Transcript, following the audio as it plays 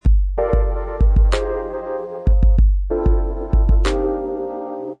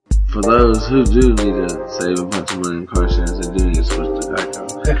for those who do need to save a bunch of money in car insurance, they do need to switch to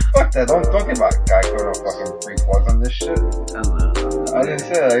Geico. Fuck that. Don't get my Geico no fucking free plug on this shit. I know. I didn't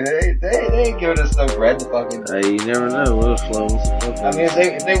say like, they ain't giving us no bread to fucking. Hey, you never know. We'll flow. I mean,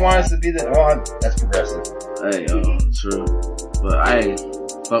 if they want us to be that's progressive. Hey, true. But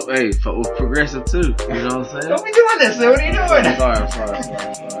fuck with progressive too. You know what I'm saying? Don't be doing this, man. What are you doing? Sorry.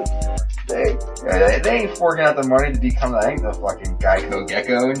 They ain't forking out the money to become the fucking Geico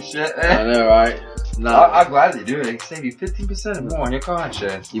Gecko and shit. I know, right? No. I'm glad they do it. They can save you 15% more on your car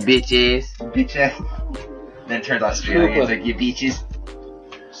insurance. You bitches. Bitch ass. Then it turns Australian. It's like, you bitches.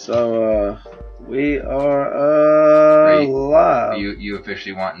 So, we are, live. You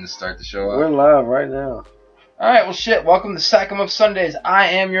officially wanting to start the show up? We're live right now. Alright, well shit, welcome to Sack 'em Up Sundays. I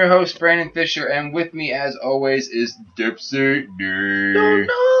am your host, Brandon Fisher, and with me as always is Dipsy D. Don't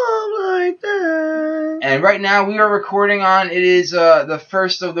know like that. And right now we are recording it is the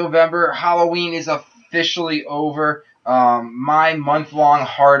 1st of November. Halloween is officially over. My month-long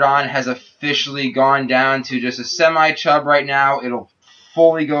hard-on has officially gone down to just a semi-chub right now. It'll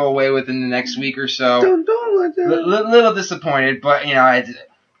fully go away within the next week or so. Don't know like that. Little disappointed, but you know,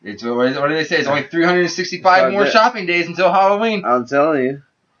 it's what do they say? It's only 365 more shopping days until Halloween. I'm telling you.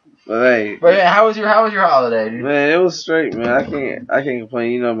 But hey. But yeah, how was your holiday, dude? Man, it was straight, man. I can't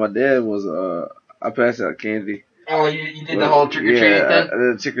complain. You know, my dad was I passed out candy. Oh, you did the whole trick or treating thing? I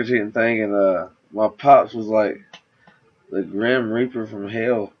did the trick or treating thing, and my pops was like the Grim Reaper from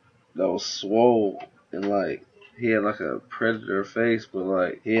hell that was swole, and like he had like a predator face, but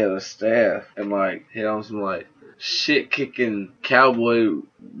like he had a staff and like he had on some like shit kicking cowboy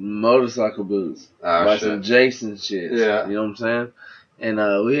motorcycle boots. Oh, like shit. some Jason shit. Yeah. You know what I'm saying? And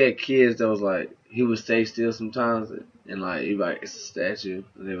we had kids that was like, he would stay still sometimes and like he'd be like, it's a statue.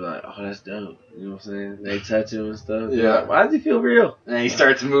 And they'd be like, oh, that's dope. You know what I'm saying? They touch him and stuff. Yeah. Like, why does he feel real? And then he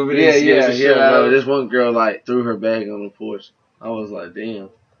starts moving. Yeah. Bro, this one girl like threw her bag on the porch. I was like, damn.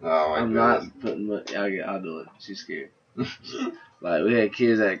 Oh my I'm goodness. not putting much. I'll do it. She's scared. Like we had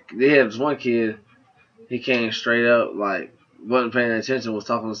kids they had this one kid. He came straight up, like, wasn't paying attention, was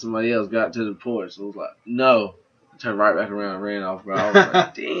talking to somebody else, got to the porch. So I was like, no. Turned right back around and ran off, bro. I was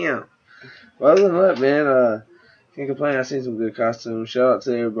like, damn. But other than that, man, can't complain. I seen some good costumes. Shout out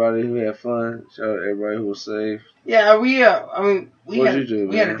to everybody who had fun. Shout out to everybody who was safe. Yeah, we had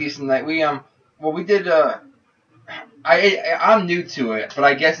a decent night. We did, I'm new to it, but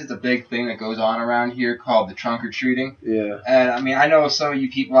I guess it's a big thing that goes on around here called the trunk or treating. Yeah. And I mean, I know some of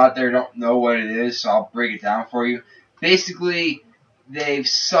you people out there don't know what it is, so I'll break it down for you. Basically, they've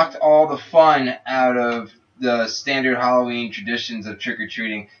sucked all the fun out of the standard Halloween traditions of trick or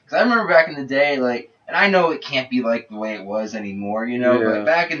treating. Because I remember back in the day, like, and I know it can't be like the way it was anymore, you know. Yeah. But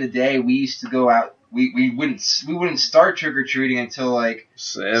back in the day, we used to go out. We wouldn't start trick or treating until like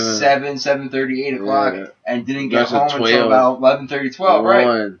 7:30, 8 o'clock, and didn't get home until about 11:30, 12,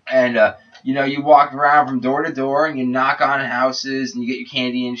 right? And you know, you walk around from door to door and you knock on houses and you get your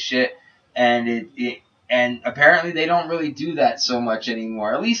candy and shit. And and apparently they don't really do that so much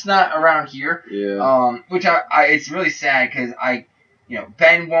anymore, at least not around here. Yeah. Which it's really sad because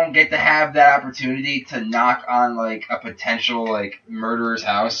Ben won't get to have that opportunity to knock on like a potential like murderer's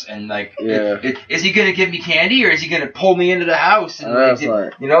house and like, is he gonna give me candy or is he gonna pull me into the house and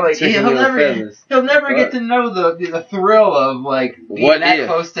he'll never get to know the thrill of like being that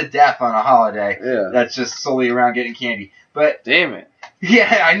close to death on a holiday. Yeah. That's just solely around getting candy. But damn it.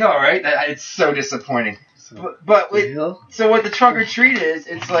 Yeah, I know, right? It's so disappointing. So what the trunk or treat is,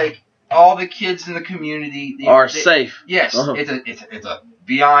 it's like all the kids in the community are safe. Yes, it's a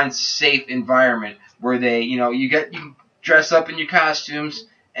beyond safe environment where you can dress up in your costumes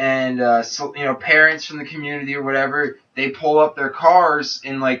and parents from the community or whatever, they pull up their cars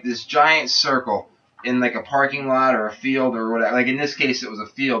in like this giant circle in like a parking lot or a field or whatever. Like in this case, it was a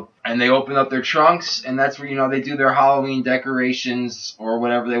field, and they open up their trunks, and that's where they do their Halloween decorations or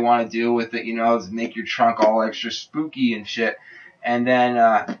whatever they want to do with it. Make your trunk all extra spooky and shit. And then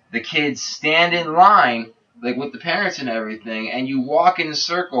the kids stand in line, like with the parents and everything, and you walk in a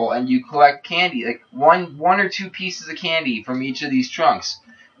circle and you collect candy, like one or two pieces of candy from each of these trunks.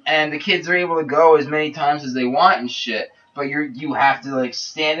 And the kids are able to go as many times as they want and shit. But you have to like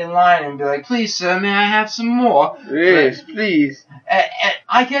stand in line and be like, please sir, may I have some more? Yes, please. And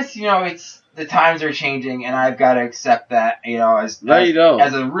I guess it's the times are changing, and I've got to accept that. As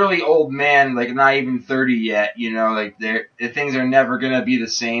a really old man, like not even 30 yet. Like things are never gonna be the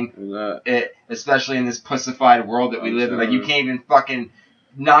same. Especially in this pussified world that we live in. Like you can't even fucking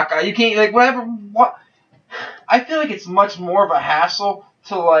knock out. You can't like whatever. What? I feel like it's much more of a hassle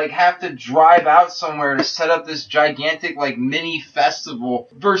to like have to drive out somewhere to set up this gigantic like mini festival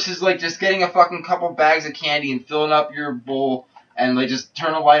versus like just getting a fucking couple bags of candy and filling up your bowl and like just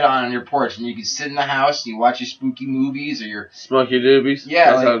turn a light on your porch and you can sit in the house and you watch your spooky movies or your smoke your doobies.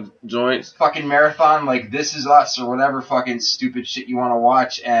 Yeah, that's like, how joints. Fucking marathon like This Is Us or whatever fucking stupid shit you want to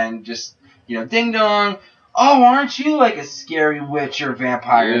watch and just, you know, ding dong. Oh, aren't you like a scary witch or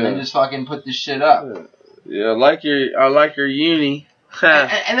vampire? Yeah. And then just fucking put this shit up. Yeah, I like your uni.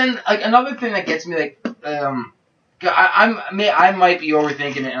 and then like another thing that gets me like I might be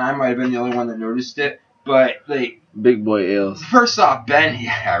overthinking it and I might have been the only one that noticed it, but like big boy L's. First off, Ben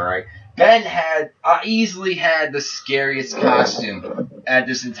had easily had the scariest costume at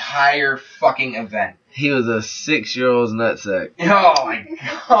this entire fucking event. He was a 6-year-old's nutsack.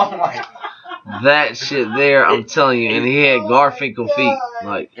 Oh my. That shit there, I'm telling you, and he had Garfinkel feet.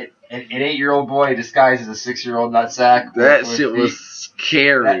 Like an 8-year-old boy disguised as a 6-year-old nutsack. That shit was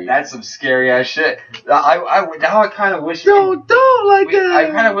scary. That's some scary ass shit. I kind of wish. Don't like that. I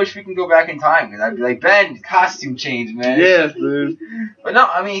kind of wish we can go back in time because I'd be like, Ben, costume change, man. Yes, dude. But no,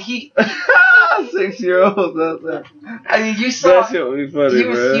 I mean he. 6-year-old nutsack. I mean, you saw. That shit would be funny,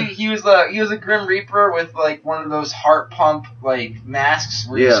 man. He was a Grim Reaper with like one of those heart pump like masks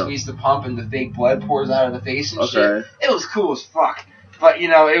where you squeeze the pump and the fake blood pours out of the face and shit. It was cool as fuck. But, you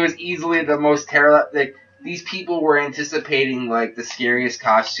know, it was easily the most terrible. Like, these people were anticipating, like, the scariest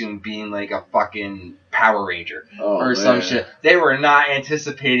costume being, like, a fucking Power Ranger or some shit. They were not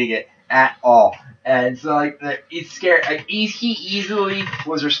anticipating it at all. And so, like, it's scary. Like, he easily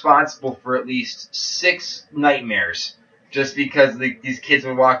was responsible for at least 6 nightmares. Just because these kids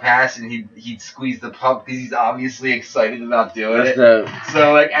would walk past and he'd squeeze the pump because he's obviously excited about doing it.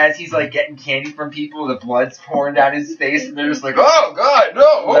 So like as he's like getting candy from people, the blood's pouring down his face and they're just like, oh god, no!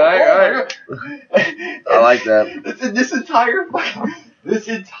 Oh, I like that. This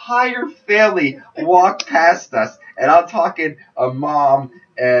entire family walked past us, and I'm talking a mom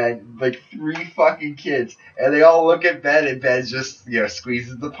and like 3 fucking kids, and they all look at Ben, and Ben just, you know,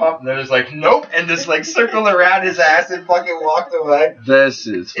 squeezes the pump, and they're just like, nope, and just like circle around his ass and fucking walked away. That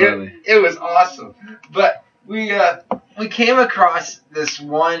shit's funny. It was awesome. But we came across this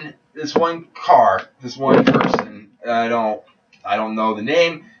one car, this one person. I don't know the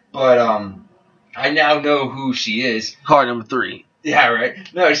name, but I now know who she is. Car number 3. Yeah, right.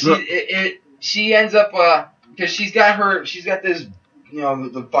 No, she ends up because she's got this, you know,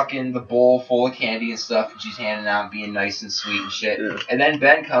 the bowl full of candy and stuff, and she's handing out and being nice and sweet and shit. Yeah. And then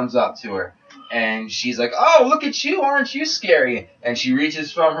Ben comes up to her, and she's like, "Oh, look at you! Aren't you scary?" And she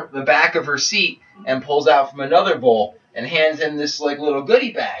reaches from the back of her seat and pulls out from another bowl and hands him this like little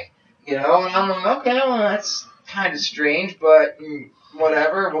goodie bag, you know. And I'm like, okay, well that's kind of strange, but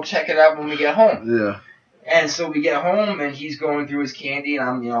whatever. We'll check it out when we get home. Yeah. And so we get home, and he's going through his candy, and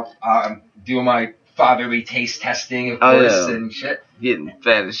I'm, you know, I'm doing my fatherly taste testing, of course, and shit. Getting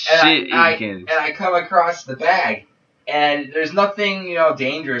fat as shit eating candy. And I come across the bag, and there's nothing, you know,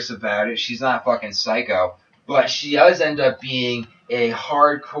 dangerous about it. She's not fucking psycho. But she does end up being a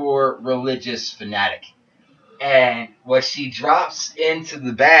hardcore religious fanatic. And what she drops into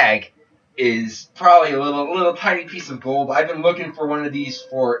the bag is probably a little tiny piece of gold. I've been looking for one of these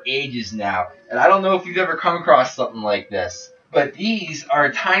for ages now, and I don't know if you've ever come across something like this. But these are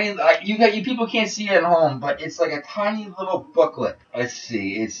tiny. You people can't see it at home, but it's like a tiny little booklet. Let's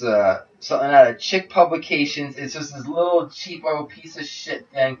see, it's something out of Chick Publications. It's just this little cheap little piece of shit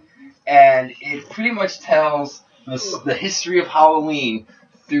thing, and it pretty much tells the history of Halloween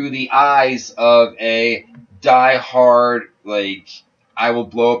through the eyes of a die-hard, like, I will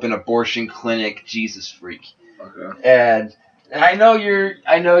blow up an abortion clinic Jesus freak. Okay. And I know you're,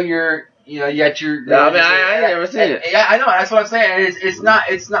 you know, yet you're. No, I mean, I never seen it. Yeah, I know. That's what I'm saying. It's not.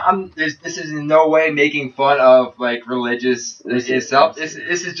 This is in no way making fun of like religious itself. This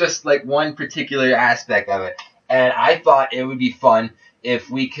is just like one particular aspect of it. And I thought it would be fun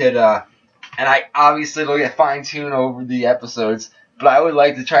if we could. And I obviously it'll get fine tuned over the episodes, but I would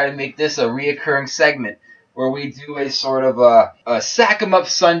like to try to make this a reoccurring segment where we do a sort of a Sack 'em Up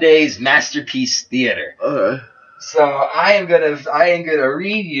Sundays masterpiece theater. Okay. So I am gonna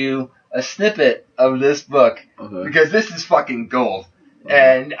read you a snippet of this book because this is fucking gold,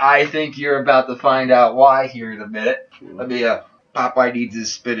 and I think you're about to find out why here in a minute. Let me Popeye needs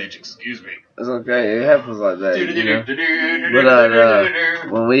his spinach. Excuse me. It's okay. It happens like that. You know?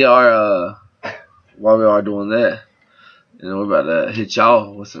 But when we are while we are doing that, you know, we're about to hit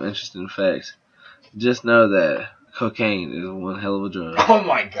y'all with some interesting facts. Just know that cocaine is one hell of a drug. Oh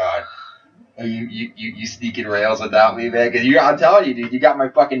my god. You sneaking rails without me, man? Cause I'm telling you, dude, you got my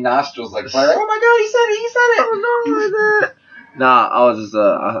fucking nostrils like flaring. Oh my god, he said it! Oh no, like that. Nah, I was just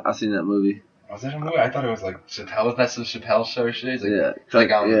I seen that movie. Was that a movie? I thought it was like Chappelle. Was that some Chappelle show shit? Like, Yeah, like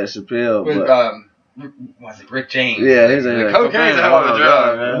Chappelle. with But, was it Rick James? yeah, he's like, like cocaine's a hell of a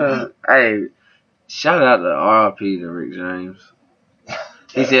drug, man. Hey, shout out to R.I.P. to Rick James.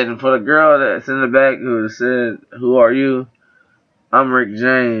 He said, for the girl that's in the back who said, "Who are you?" I'm Rick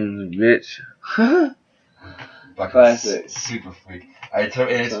James, bitch. Classic. Super freak.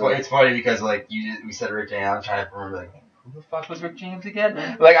 It's funny because like we said Rick James. I'm trying to remember like who the fuck was Rick James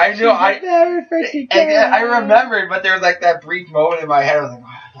again? Like I know I remembered, but there was like that brief moment in my head. I was like,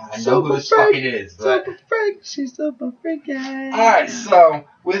 oh, God, I know who this fucking is. But super freak, she's super freaky. All right, so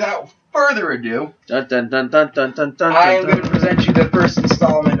without further ado, Dun, dun, dun, dun, dun, dun, dun, I am dun, going to present you the first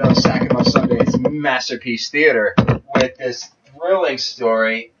installment of Sacramento Sunday's Masterpiece Theater with this thrilling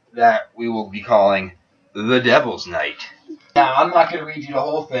story that we will be calling The Devil's Night. Now, I'm not going to read you the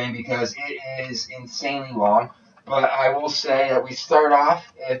whole thing because it is insanely long, but I will say that we start off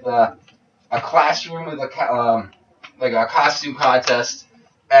with a classroom with a costume contest,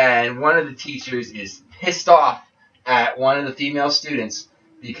 and one of the teachers is pissed off at one of the female students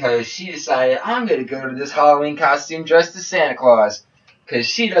because she decided, I'm going to go to this Halloween costume dressed as Santa Claus because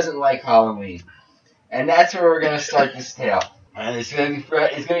she doesn't like Halloween. And that's where we're going to start this tale. And it's going to be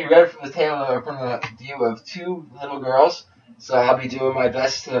read from the view of two little girls. So I'll be doing my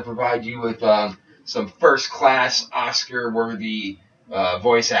best to provide you with some first-class Oscar-worthy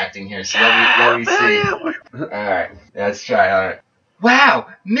voice acting here. So let me see. All right, let's try. All right. Wow,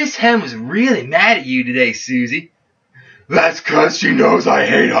 Miss Hen was really mad at you today, Susie. That's 'cause she knows I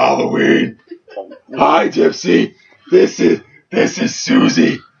hate Halloween. Hi, Gypsy. This is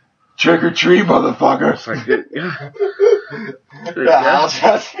Susie. Trick or treat, motherfucker.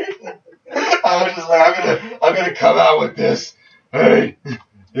 I was just like, I'm gonna come out with this. Hey,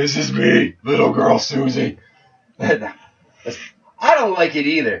 this is me, little girl Susie. I don't like it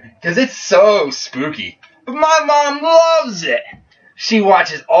either, 'cause it's so spooky. But my mom loves it. She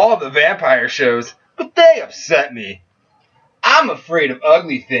watches all the vampire shows, but they upset me. I'm afraid of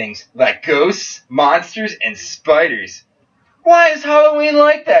ugly things like ghosts, monsters, and spiders. Why is Halloween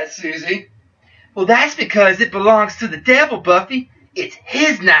like that, Susie? Well, that's because it belongs to the devil, Buffy. It's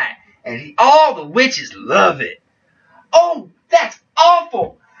his night, and all the witches love it. Oh, that's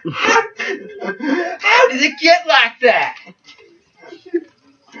awful. How did it get like that?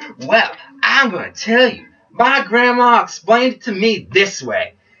 Well, I'm going to tell you. My grandma explained it to me this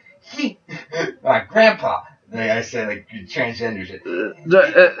way. My grandpa, I said like transgender shit.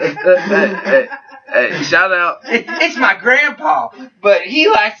 Hey, shout out. It's my grandpa, but he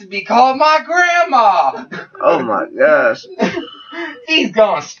likes to be called my grandma. Oh my gosh. He's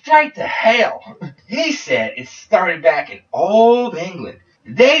gone straight to hell. He said it started back in old England.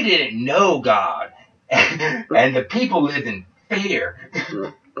 They didn't know God, and the people lived in fear.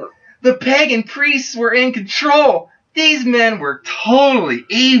 The pagan priests were in control. These men were totally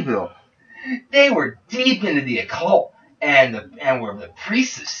evil. They were deep into the occult and were the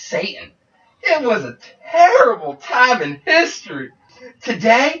priests of Satan. It was a terrible time in history.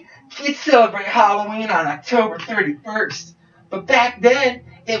 Today, kids celebrate Halloween on October 31st. But back then,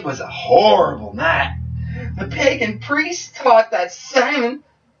 it was a horrible night. The pagan priests taught that Simon,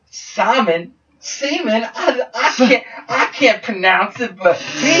 I can't pronounce it, but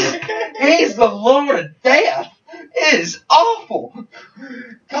he's the Lord of Death. It is awful.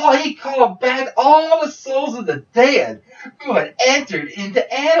 God, he called back all the souls of the dead who had entered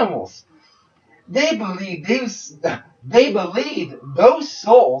into animals. They believed those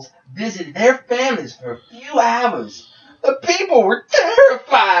souls visited their families for a few hours. The people were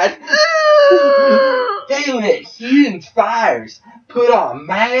terrified. They lit huge fires, put on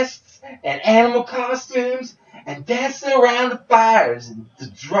masks and animal costumes, and danced around the fires to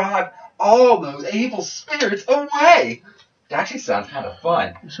drive all those evil spirits away. It actually sounds kind of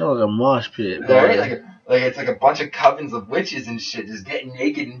fun. It sounds like a mosh pit. Right? Like it's like a bunch of covens of witches and shit just getting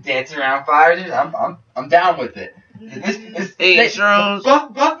naked and dancing around fires. I'm down with it.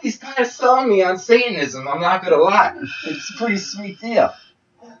 Buffy's kind of selling me on Satanism. I'm not gonna lie. It's a pretty sweet deal.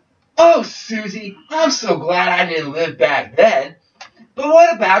 Oh, Susie, I'm so glad I didn't live back then. But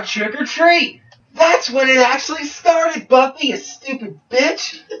what about trick or treat? That's when it actually started, Buffy, you stupid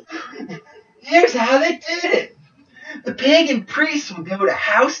bitch. Here's how they did it. The pagan priests would go to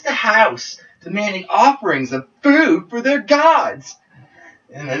house, demanding offerings of food for their gods.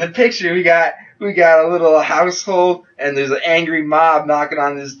 And in the picture, we got a little household, and there's an angry mob knocking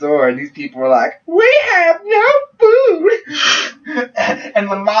on this door, and these people are like, we have no food. And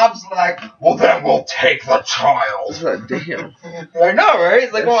the mom's like, well, then we'll take the child. Damn. I know, right?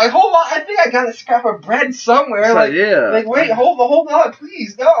 It's like, well, hold on. I think I got a scrap of bread somewhere. Like, yeah. Like, wait, hold on,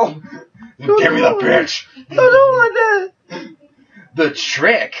 please, no. Give me the bitch. I don't want that. The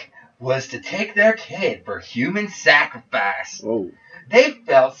trick was to take their kid for human sacrifice. Whoa. They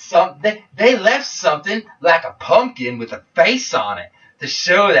felt something. They left something like a pumpkin with a face on it to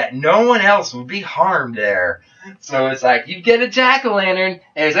show that no one else would be harmed there. So it's like, you get a jack-o'-lantern,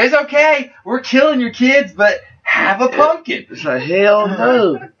 and it says, okay, we're killing your kids, but have a pumpkin. It's like, hell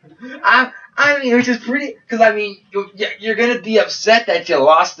no. I mean, which is pretty, because I mean, you're going to be upset that you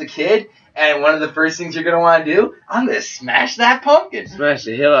lost the kid, and one of the first things you're going to want to do, I'm going to smash that pumpkin. Smash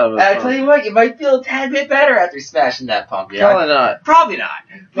the hell out of it. I tell you what, you might feel a tad bit better after smashing that pumpkin. Probably not. Probably not.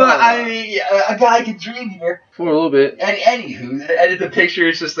 But Probably I mean, a guy can dream here. For a little bit. And anywho, and the picture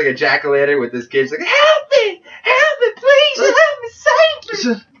is just like a jack-o'-lantern with this kid's like, help me, please, help me,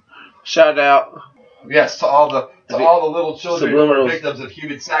 save me. Shout out. Yes, to all the little children who are victims of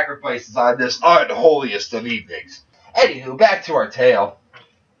human sacrifices on this unholiest of evenings. Anywho, back to our tale.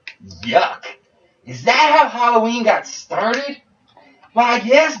 Yuck. Is that how Halloween got started? Why,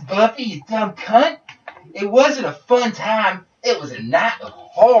 yes, Buffy, you dumb cunt. It wasn't a fun time. It was a night of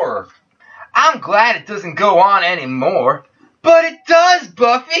horror. I'm glad it doesn't go on anymore. But it does,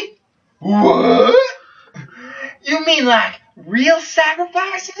 Buffy. What? You mean like real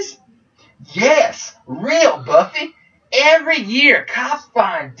sacrifices? Yes, real, Buffy. Every year, cops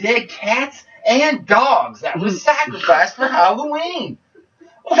find dead cats and dogs that were sacrificed for Halloween.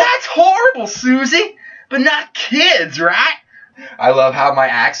 Well, that's horrible, Susie. But not kids, right? I love how my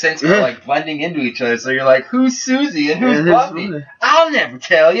accents are like blending into each other. So you're like, who's Susie and who's Buffy? I'll never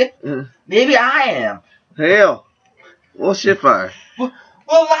tell you. Maybe I am. Hell. Well, shit fire. Well,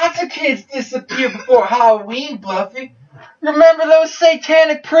 lots of kids disappear before Halloween, Buffy. Remember those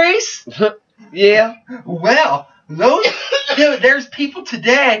satanic priests? Yeah. Well, there's people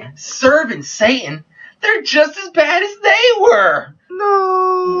today serving Satan. They're just as bad as they were.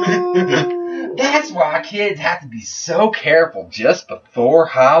 No. That's why kids have to be so careful just before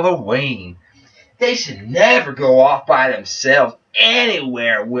Halloween. They should never go off by themselves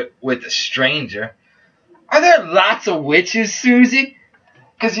anywhere with a stranger. Are there lots of witches, Susie?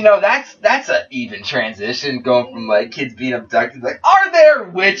 Because, you know, that's an even transition, going from, like, kids being abducted. Like, are there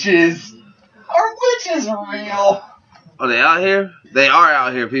witches? Are witches real? Are they out here? They are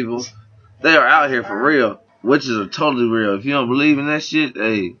out here, people. They are out here for real. Witches are totally real. If you don't believe in that shit,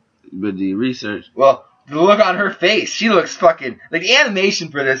 hey, you better do your research. Well, the look on her face, she looks fucking... Like, the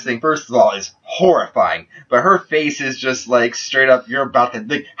animation for this thing, first of all, is horrifying. But her face is just, like, straight up, you're about to...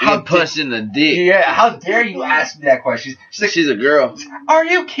 Like, how punched in the dick. Yeah, how dare you ask me that question? She's like, she's a girl. Are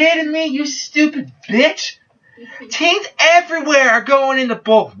you kidding me, you stupid bitch? Teens everywhere are going into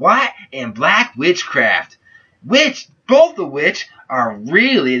both white and black witchcraft. Both of which are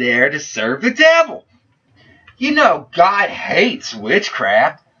really there to serve the devil. You know, God hates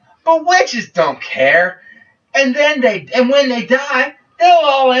witchcraft, but witches don't care. And when they die, they'll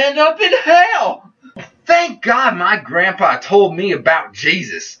all end up in hell. Thank God my grandpa told me about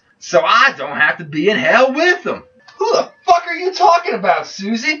Jesus, so I don't have to be in hell with him. Who the fuck are you talking about,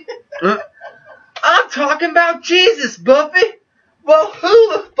 Susie? I'm talking about Jesus, Buffy. Well,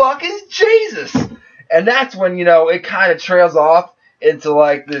 who the fuck is Jesus? And that's when, you know, it kind of trails off into,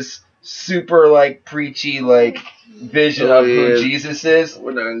 like, this super, like, preachy, like, vision of who Jesus is.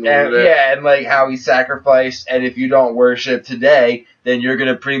 We're not going to go there. Yeah, and, like, how he sacrificed, and if you don't worship today, then you're going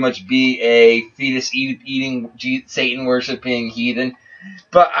to pretty much be a fetus-eating, Satan-worshipping heathen.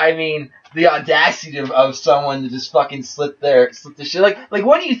 But, I mean, the audacity of someone to just fucking slip the shit. Like,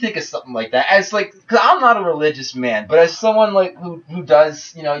 what do you think of something like that? As, like, because I'm not a religious man, but as someone, like, who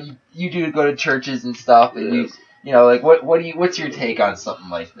does, you know, you do go to churches and stuff, and you know, like, what's your take on something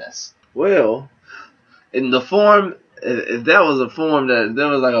like this? Well, in the form, if that was a form that there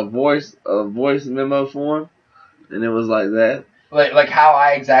was like a voice memo form, and it was like that, like how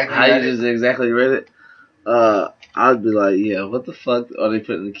I exactly how read you it. just exactly read it, I'd be like, yeah, what the fuck are they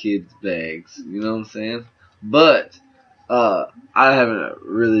putting in the kids' bags? You know what I'm saying? But I haven't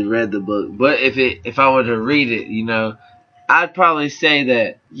really read the book. But if I were to read it, you know, I'd probably say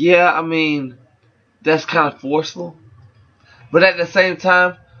that, yeah, I mean, that's kind of forceful. But at the same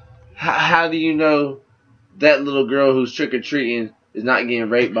time, how do you know that little girl who's trick-or-treating is not getting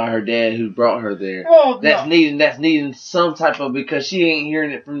raped by her dad who brought her there? Well, that's needing some type of, because she ain't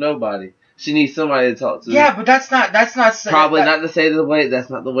hearing it from nobody. She needs somebody to talk to. Yeah, but that's not probably not to say the way. That's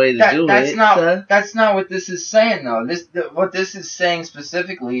not the way to do it. That's not what this is saying though. What this is saying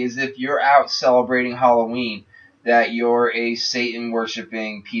specifically is if you're out celebrating Halloween, that you're a Satan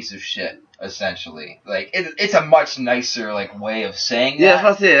worshipping piece of shit. Essentially, like it's a much nicer like way of saying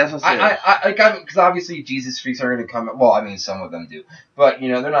that. Yeah, that's what I said. Because obviously Jesus freaks are going to come. Well, I mean some of them do, but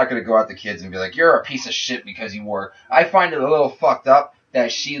they're not going to go at the kids and be like, "You're a piece of shit because you wore." I find it a little fucked up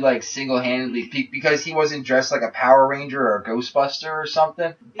that she like single-handedly because he wasn't dressed like a Power Ranger or a Ghostbuster or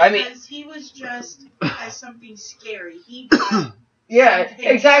something. Because he was dressed as something scary. He got yeah,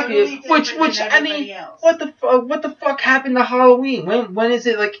 exactly. Totally Which I mean, what the fuck happened to Halloween? When is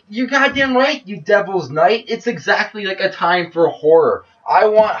it? Like, you're goddamn right, you Devil's Night. It's exactly like a time for horror. I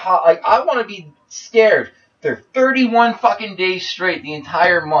want to be scared. They're 31 fucking days straight, the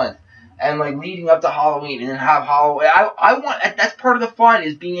entire month, and like leading up to Halloween, and then have Halloween. I want that's part of the fun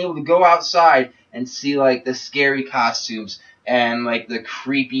is being able to go outside and see like the scary costumes and like the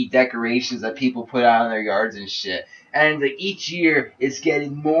creepy decorations that people put out in their yards and shit. And like, each year, it's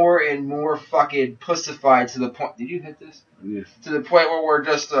getting more and more fucking pussified to the point. Did you hit this? Yes. To the point where we're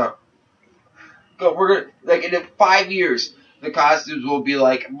just we're gonna like in 5 years, the costumes will be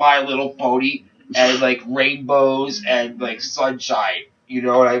like My Little Pony and like rainbows and like sunshine. You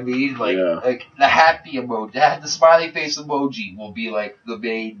know what I mean? Like like the happy emoji, the smiley face emoji will be like the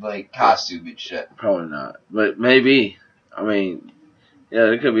main like costume and shit. Probably not, but maybe. I mean, yeah,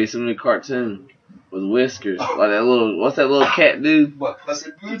 there could be some new cartoon. With whiskers, like that little. What's that little cat dude? What's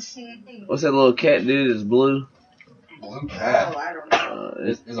it, Boots? What's that little cat dude? That's blue. Blue cat. Oh, I don't know.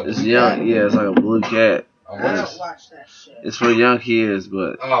 It's young. Cat? Yeah, it's like a blue cat. I don't watch that shit. It's for young kids,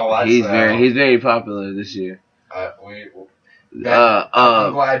 but he's very popular this year. I'm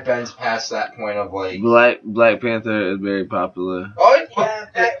glad Ben's past that point of like Black Panther is very popular. Oh yeah,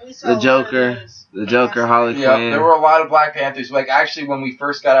 we saw the Joker, Harley Quinn. Yeah, there were a lot of Black Panthers. Like actually, when we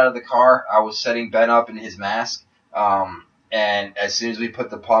first got out of the car, I was setting Ben up in his mask. And as soon as we put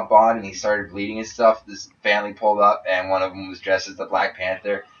the pump on and he started bleeding and stuff, this family pulled up and one of them was dressed as the Black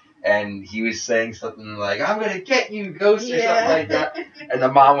Panther. And he was saying something like, "I'm gonna get you, Ghost," or something like that. And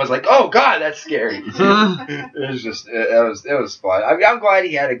the mom was like, "Oh God, that's scary." It was just, it was fun. I mean, I'm glad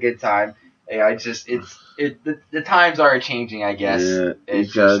he had a good time. I just, the times are changing, I guess. Yeah, it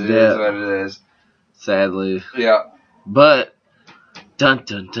is what it is. Sadly. Yeah. But dun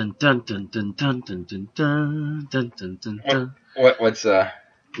dun dun dun dun dun dun dun dun dun dun dun dun dun. What's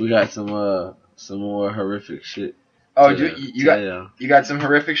We got some more horrific shit. Oh, you got some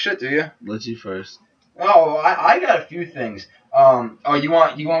horrific shit, do you? Let you first. Oh, I got a few things. You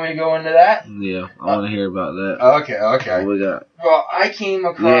want me to go into that? Yeah, I want to hear about that. Okay. What we got? Well, I came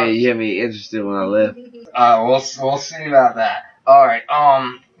across. Yeah, you had me interested when I left. We'll see about that. All right.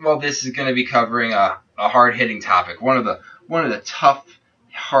 Well, this is going to be covering a hard hitting topic. One of the tough,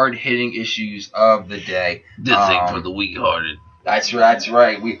 hard hitting issues of the day. This ain't for the weak hearted. That's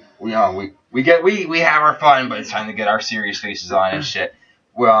right. We have our fun, but it's time to get our serious faces on and shit.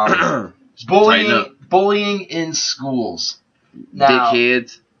 Well, bullying in schools. Now,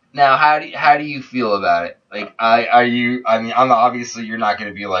 dickheads. Now, how do you feel about it? Like, I'm obviously you're not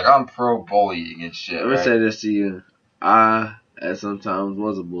gonna be like I'm pro bullying and shit. Let me say this to you. I at sometimes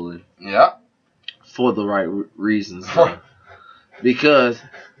was a bully. Yeah. For the right reasons. Because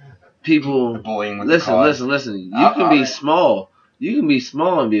people bullying with listen. You can be small. You can be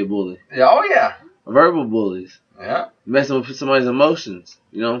small and be a bully. Yeah, oh yeah. Verbal bullies. Yeah. Messing with somebody's emotions.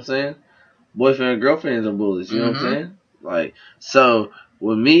 You know what I'm saying? Boyfriend and girlfriends are bullies. You know what I'm saying? Like, so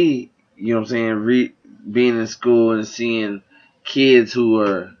with me, you know what I'm saying, being in school and seeing kids who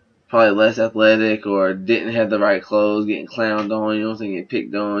were probably less athletic or didn't have the right clothes getting clowned on, you know what I'm saying, getting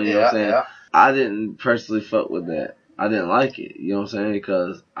picked on, you know what I'm saying? Yeah. I didn't personally fuck with that. I didn't like it, you know what I'm saying,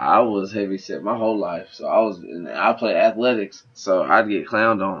 because I was heavy set my whole life. So I played athletics, so I'd get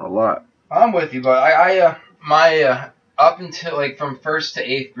clowned on a lot. I'm with you, but my up until like from 1st to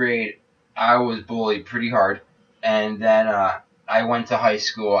 8th grade, I was bullied pretty hard, and then I went to high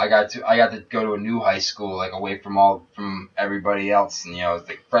school. I got to go to a new high school, like away from everybody else, and it was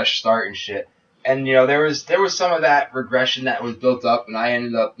like fresh start and shit. And there was some of that regression that was built up, and I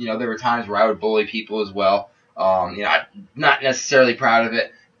ended up there were times where I would bully people as well. I'm not necessarily proud of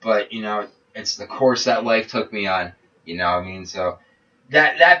it, but it's the course that life took me on. You know what I mean? So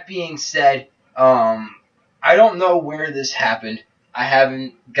that being said, I don't know where this happened. I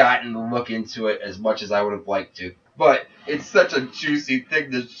haven't gotten to look into it as much as I would have liked to, but it's such a juicy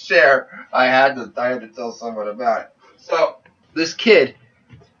thing to share. I had to tell someone about it. So this kid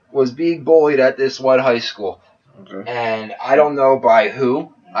was being bullied at this one high school, and I don't know by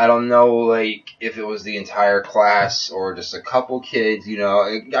who. I don't know, like, if it was the entire class or just a couple kids,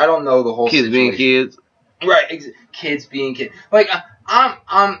 I don't know the whole situation. Kids being kids? Right, kids being kids. Like,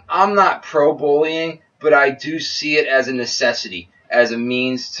 I'm not pro-bullying, but I do see it as a necessity, as a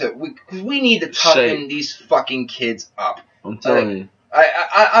means to. We need to toughen these fucking kids up. I'm telling you.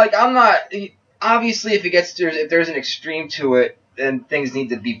 I'm not. Obviously, if there's an extreme to it, then things need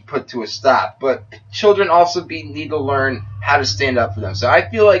to be put to a stop. But children also need to learn how to stand up for them. So I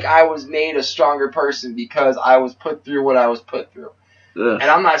feel like I was made a stronger person because I was put through what I was put through. Ugh. And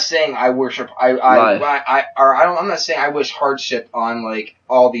I'm not saying I worship. I'm not saying I wish hardship on like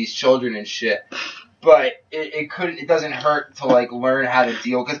all these children and shit. But it doesn't hurt to like learn how to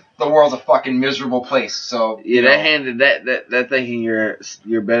deal, because the world's a fucking miserable place. So yeah, that handed that thinking you're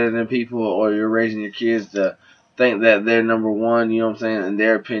better than people, or you're raising your kids to think that they're number one. You know what I'm saying? And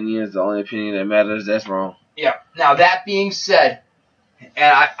their opinion is the only opinion that matters. That's wrong. Yeah. Now that being said,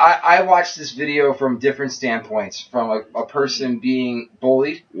 and I watched this video from different standpoints, from a person being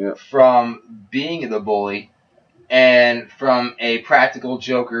bullied, from being the bully, and from a practical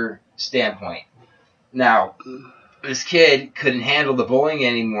joker standpoint. Now, this kid couldn't handle the bullying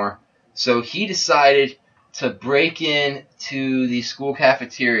anymore, so he decided to break into the school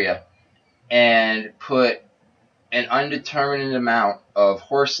cafeteria and put an undetermined amount of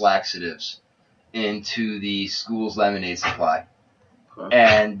horse laxatives into the school's lemonade supply.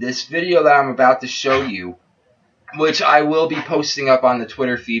 And this video that I'm about to show you, which I will be posting up on the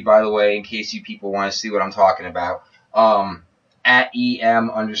Twitter feed, by the way, in case you people want to see what I'm talking about, at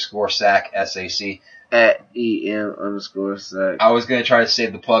EM_SAC, SAC. At EM_SAC. I was going to try to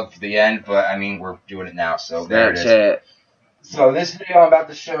save the plug for the end, but I mean, we're doing it now, so there it is. So this video I'm about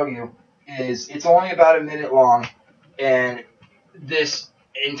to show you it's only about a minute long, and this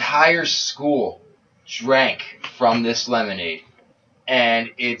entire school drank from this lemonade. And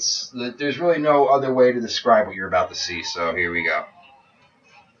there's really no other way to describe what you're about to see, so here we go.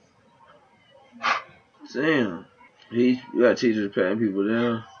 Damn. You got teachers patting people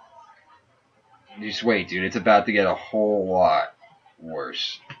down. Just wait, dude. It's about to get a whole lot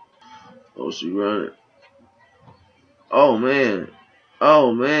worse. Oh, she running. Oh, man.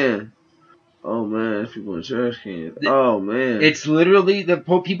 Oh, man. Oh, man. There's people in trash cans. Oh, man. It's literally, the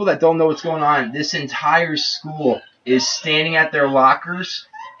people that don't know what's going on, this entire school is standing at their lockers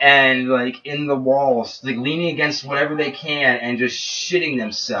and, like, in the walls, like, leaning against whatever they can and just shitting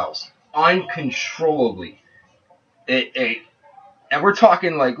themselves uncontrollably. And we're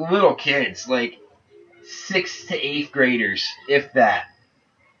talking, like, little kids, like 6th to 8th graders, if that.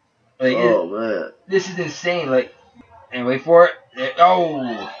 Like, man. This is insane. Like, and wait for it.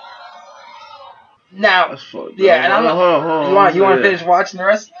 Oh. Now, yeah, and I'm not. You want to finish watching the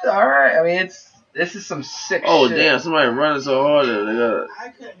rest? All right. I mean, this is some sick shit. Oh, damn, somebody running so hard that they got. I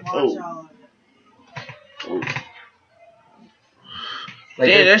couldn't watch all of it. Like,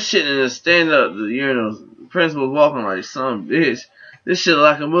 damn, that shit in the stand-up, the urinal. The principal was walking like some bitch. This shit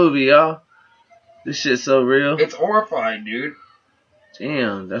like a movie, y'all. This shit's so real. It's horrifying, dude.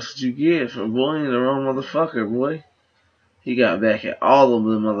 Damn, that's what you get for bullying the wrong motherfucker, boy. He got back at all of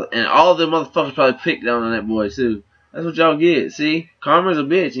them and all of them motherfuckers probably picked down on that boy, too. That's what y'all get, see? Karma's a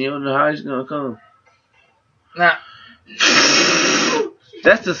bitch, and you don't know how he's gonna come. Nah.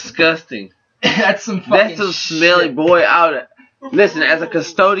 That's disgusting. That's some fucking smelly shit. Boy out of... Listen, as a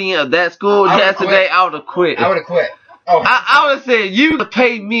custodian of that school, yesterday, I would have quit. I would have quit. Oh, I would have said, you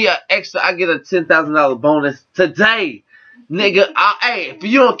pay me an extra, I get a $10,000 bonus today. Nigga, hey, if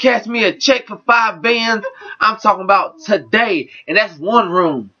you don't catch me a check for 5 bands, I'm talking about today. And that's one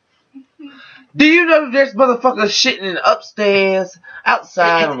room. Do you know there's motherfuckers shitting in upstairs,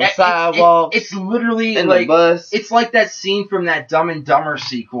 outside, on the sidewalk? It's literally in like the bus. It's like that scene from that Dumb and Dumber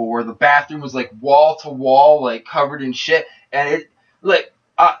sequel where the bathroom was like wall to wall, like covered in shit. And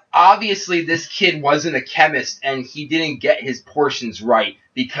obviously this kid wasn't a chemist and he didn't get his portions right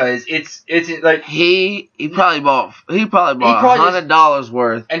because it's like he probably bought $100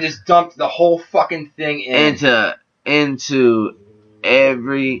 worth and just dumped the whole fucking thing into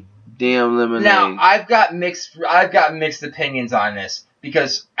every damn lemonade. Now I've got mixed opinions on this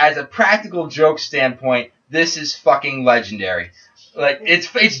because as a practical joke standpoint, this is fucking legendary. Like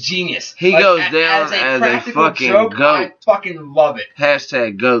it's genius. He goes down as a fucking joke, goat. I fucking love it.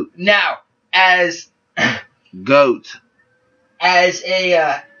 Hashtag goat. Now, as goat. As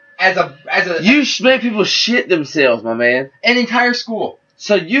a you make people shit themselves, my man. An entire school.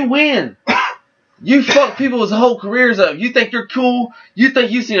 So you win. You fuck people's whole careers up. You think you're cool? You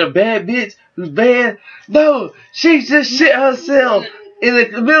think you seen a bad bitch who's bad? No, she just shit herself in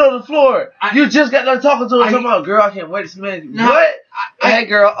the middle of the floor. You just got done talking to her. Talking about, girl, I can't wait to smell you. No, what? Hey,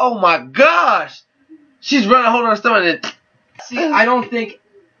 girl, oh my gosh. She's running, holding her stomach. See, I don't think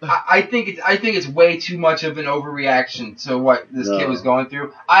I think it's way too much of an overreaction to what this kid was going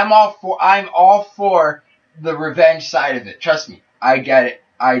through. I'm all for the revenge side of it. Trust me, I get it,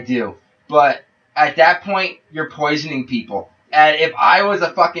 I do. But at that point, you're poisoning people. And if I was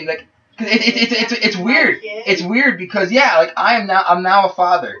a fucking it's weird. It's weird because I'm now a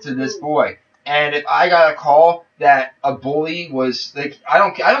father to this boy, and if I got a call that a bully was I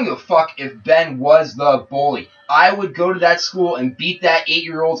don't give a fuck if Ben was the bully. I would go to that school and beat that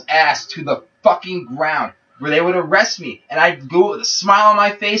 8-year-old's ass to the fucking ground, where they would arrest me, and I'd go with a smile on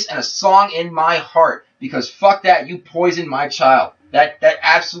my face and a song in my heart, because fuck that, you poisoned my child.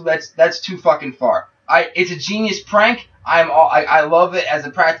 That's too fucking far. It's a genius prank. I love it as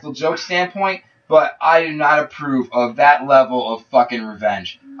a practical joke standpoint, but I do not approve of that level of fucking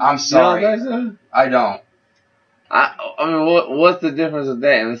revenge. I'm sorry. I don't. I mean, what's the difference of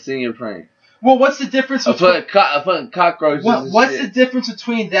that and a senior prank? Well, what's the difference between putting cockroaches? What's the difference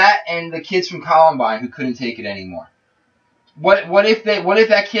between that and the kids from Columbine who couldn't take it anymore? What if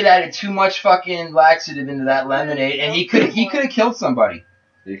that kid added too much fucking laxative into that lemonade and he could have killed somebody?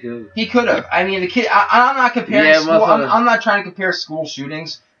 He could have. I mean, the kid. I'm not comparing school. I'm not trying to compare school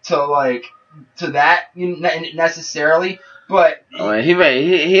shootings to that necessarily. But I mean,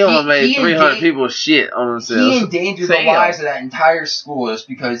 he only made 300 people shit on himself. He endangered the lives of that entire school just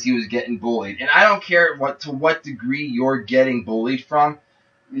because he was getting bullied. And I don't care to what degree you're getting bullied from.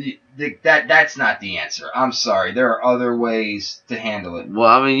 That's not the answer. I'm sorry. There are other ways to handle it. Well,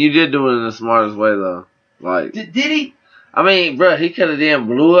 I mean, you did do it in the smartest way though. Like, did he? I mean, bro, he could have then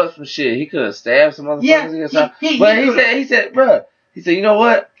blew up some shit. He could have stabbed some motherfuckers. Yeah, he said, bro, you know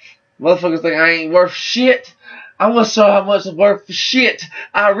what? Motherfuckers think I ain't worth shit. I'm gonna show how much I'm worth for shit.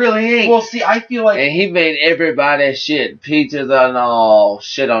 I really ain't. Well, see, I feel like... And he made everybody shit. Peaches and all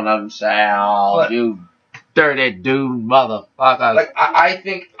shit on themselves. You dirty dude motherfucker. Like, I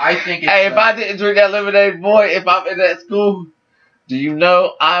think it's... Hey, if I didn't drink that lemonade, boy, if I'm in that school... Do you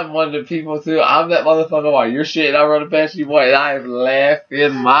know I'm one of the people too? I'm that motherfucker while you're shit and I run past you, boy, and I am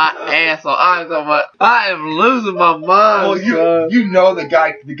laughing my ass off. I am losing my mind. Well, you know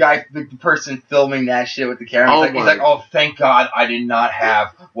the person filming that shit with the camera. He's like, oh, thank God I did not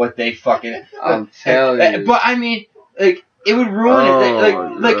have what they fucking. I'm telling you. But I mean, like, it would ruin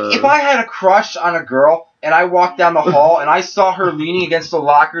it. Like if I had a crush on a girl and I walked down the hall and I saw her leaning against the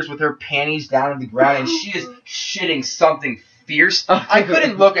lockers with her panties down on the ground and she is shitting something fierce, I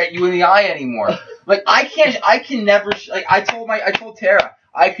couldn't look at you in the eye anymore. Like, I can never, like, I told Tara,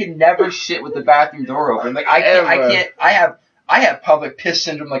 I could never shit with the bathroom door open. Like, I have public piss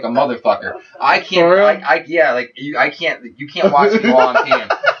syndrome like a motherfucker. I can't, you can't watch me while I'm peeing.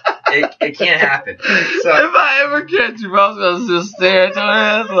 It can't happen. So, if I ever catch you, I was gonna just stare at your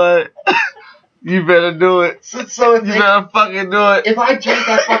ass like, you better do it. So you better fucking do it. If I drank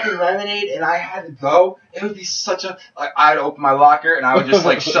that fucking lemonade and I had to go, it would be such a... Like, I'd open my locker and I would just,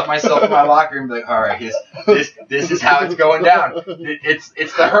 like, shut myself in my locker and be like, all right, this is how it's going down. It's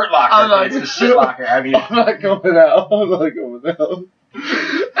the hurt locker. It's the shit locker. I mean... I'm not coming out.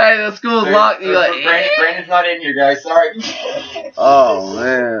 Hey, the school's locked. You're like... Brandon's not in here, guys. Sorry. Oh,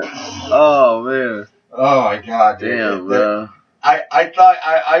 man. Oh, my God, dude. Damn, bro. I thought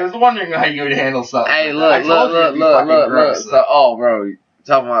I was wondering how you would handle something. Hey, look. So, bro,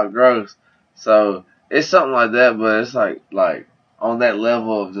 talking about gross. So it's something like that, but it's like on that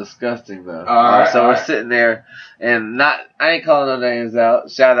level of disgusting though. We're sitting there, and I ain't calling no names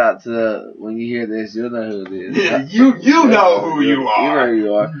out. Shout out to when you hear this, you'll know who it is. Yeah, you know who you are. You know who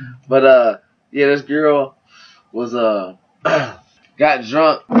you are. But this girl was got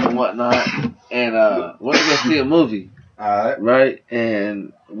drunk and whatnot, and went to go see a movie. Right,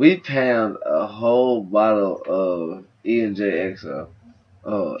 and we pound a whole bottle of E&J XO.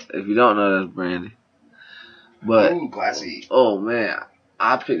 Oh, if you don't know, that's brandy. But classy. Oh man,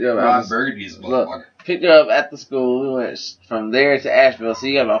 I picked her up. Ron Burgundy's motherfucker. Picked her up at the school. We went from there to Asheville, so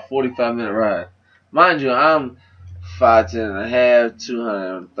you got about a 45-minute ride. Mind you, I'm 5'10" and a half,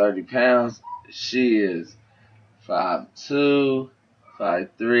 230 pounds. She is 5'2",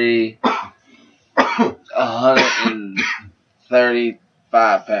 5'3".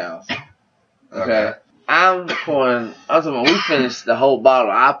 135 pounds. Okay. I'm talking about we finished the whole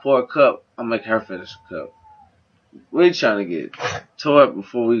bottle. I pour a cup, I'll make her finish a cup. We're trying to get tore up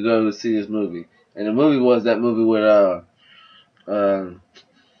before we go to see this movie. And the movie was that movie with it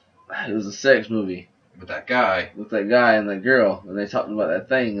was a sex movie. With that guy and that girl, and they talking about that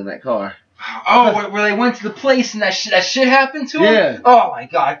thing in that car. Oh, where they went to the place and that shit happened to him? Yeah. Oh my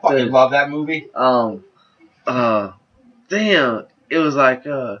God, I fucking love that movie. Damn, it was like,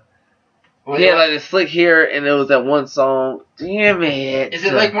 He had like this slick hair, and it was that one song. Damn it! Is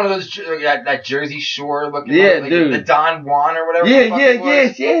it like one of those that Jersey Shore looking? Yeah, like dude. The Don Juan or whatever.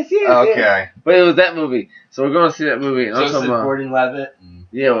 Yes. Okay. But it was that movie, so we're going to see that movie. And Joseph Gordon-Levitt.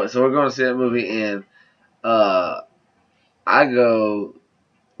 Yeah, so we're going to see that movie, and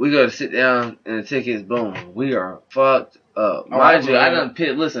we go to sit down, and the tickets, boom, we are fucked up. Mind you, I done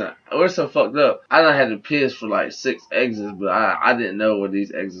pissed. Listen, we're so fucked up. I done had to piss for like 6 exits, but I didn't know where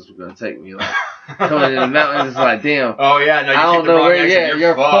these exits were gonna take me. Like coming in the mountains, it's like, damn. Oh yeah, no, you I don't know where. Exit,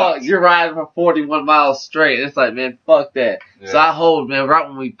 you're fucked. You're riding for 41 miles straight. It's like, man, fuck that. Yeah. So I hold, man, right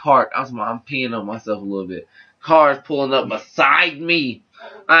when we parked, I'm peeing on myself a little bit. Cars pulling up beside me.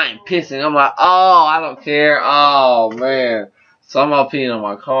 I ain't pissing. I'm like, oh, I don't care. Oh man. So I'm all peeing on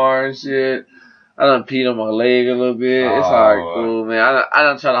my car and shit. I done peed on my leg a little bit. It's alright, cool, man. I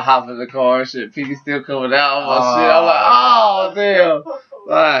done try to hop in the car and shit. Pee still coming out on my shit. I'm like, oh, damn.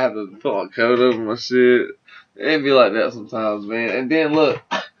 I have to put my coat over my shit. It be like that sometimes, man. And then, look,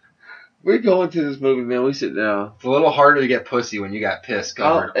 we go into this movie, man. We sit down. It's a little harder to get pussy when you got piss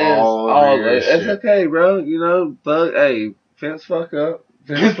covered all over your shit. It's okay, bro. You know, but, hey, fence fuck up.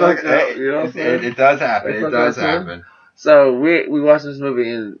 Fence fuck up. You know what I'm saying? It does happen. It does happen. So we watched this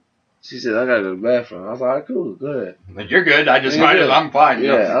movie, and she said, I gotta go to the bathroom. I was like, all right, cool, go ahead. Like, you're good. I'm fine.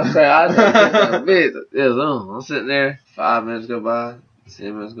 Yeah, I'm sitting there. 5 minutes go by.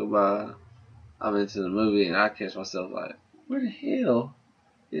 10 minutes go by. I'm into the movie, and I catch myself like, where the hell?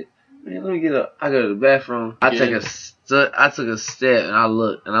 Man, let me get up. I go to the bathroom. I took a step, and I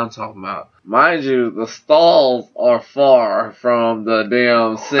look, and I'm talking about, mind you, the stalls are far from the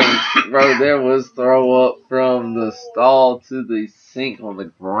damn sink. Bro, there was throw up from the stall to the sink on the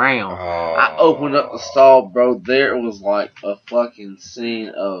ground. Oh. I opened up the stall, bro. There was like a fucking scene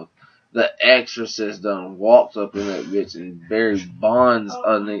of The Exorcist done walked up in that bitch and Barry Bonds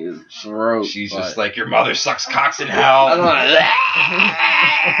a nigga's throat. She's just like, your mother sucks cocks in hell. I'm like,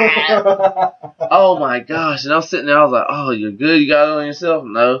 oh my gosh. And I'm sitting there, I was like, oh, you're good? You got it on yourself?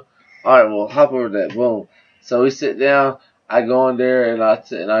 No. Alright, well, hop over that. Boom. So we sit down. I go in there and I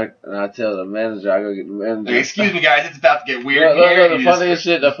tell the manager, I go get the manager. Like, excuse me, guys, it's about to get weird here. The funniest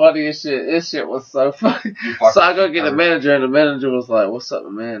shit. This shit was so funny. So I go get the manager, and the manager was like, "What's up,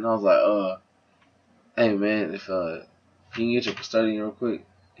 man?" And I was like, hey man, if can you get your custodian real quick?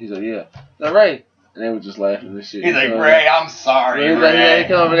 He's like, yeah. Like, Ray. And they were just laughing and shit. He's like, Ray, I'm sorry. He's like, yeah, he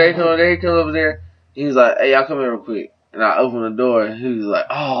come over there. He's like, hey, y'all come here real quick. And I open the door, and he was like,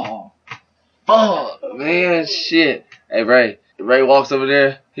 oh, fuck, man, shit. Hey, Ray. Ray walks over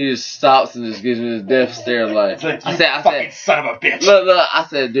there. He just stops and just gives me this death stare. Like, I said, son of a bitch. Look. I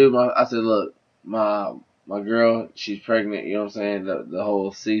said, dude. Look, my girl, she's pregnant. You know what I'm saying? The whole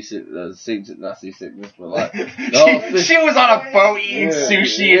not seasickness, but like she was on a boat eating sushi and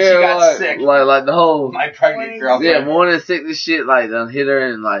she got sick. Like the whole my pregnant girl. Yeah, morning sickness shit. Like done hit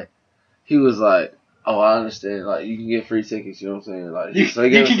her, and like he was like, oh, I understand. Like you can get free tickets. You know what I'm saying? Like so he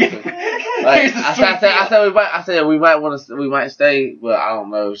gave us free tickets. Like, I said we might stay, but I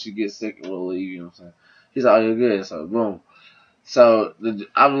don't know. If she gets sick and we'll leave. You know what I'm saying? He's like, oh, you're good. So boom. So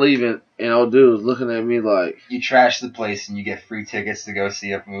I'm leaving, and old dude was looking at me like, you trash the place and you get free tickets to go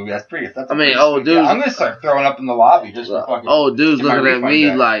see a movie. That's pretty. Old dude. I'm gonna start throwing up in the lobby just for fucking. Old dude's looking at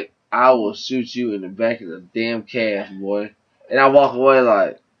me like, I will shoot you in the back of the damn calf, boy. And I walk away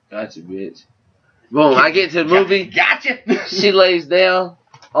like, gotcha, bitch. Boom. I get to the movie. Gotcha. She lays down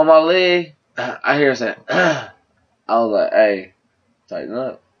on my leg. I hear her saying, I was like, hey, tighten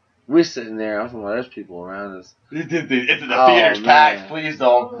up. We're sitting there. I'm talking about there's people around us. The theater's packed. Please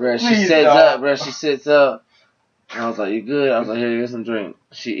don't. Bro, she sits up. And I was like, you good? I was like, here, get some drink.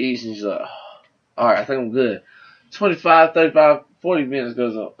 She eats and she's like, all right, I think I'm good. 25, 35, 40 minutes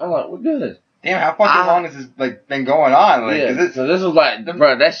goes on. I'm like, we're good. Damn, how fucking long has this been going on? Like, yeah, so this was like,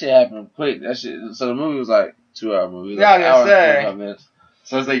 bro, that shit happened quick. So the movie was like 2-hour movie. Yeah, like I was gonna say. Minutes.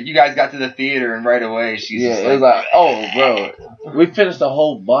 So it's like you guys got to the theater and right away she's just it was like, oh, bro, we finished a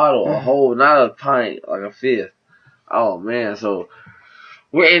whole bottle, not a pint, like a fifth. Oh man, so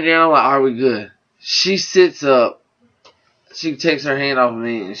we're in there. I'm like, are we good? She sits up. She takes her hand off of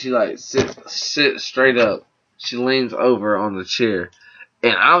me and she like sits straight up. She leans over on the chair.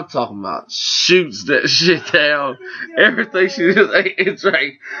 And I'm talking about shoots that shit down. Everything she just ate and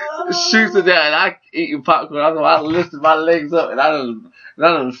drank shoots it down. And I eating popcorn. I lifted my legs up and I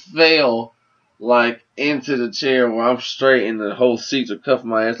done fell like into the chair where I'm straight and the whole seats are cuffing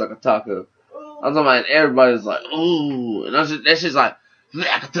my ass like a taco. I'm talking about, and everybody's like, ooh. And that shit's like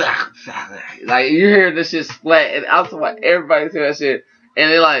you hear this shit splat. And I'm talking about everybody's hearing that shit.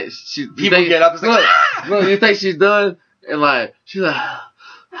 And they like, people get up and look, you think she's done? And like, she's like,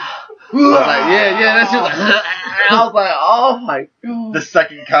 I was like, yeah, that shit was like, I was like, oh my god. The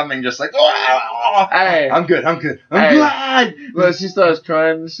second coming, just like, Hey, I'm good. I'm Hey. glad. when she starts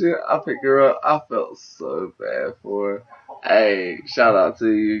crying and shit, I picked her up. I felt so bad for her. Hey, shout out to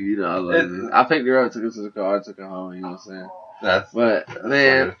you. You know I love you. I picked her up, took her to the car, took her home. You know what I'm saying? But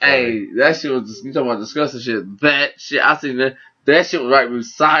man, hey, that shit was just, you talking about disgusting shit. That shit, I seen that. That shit was right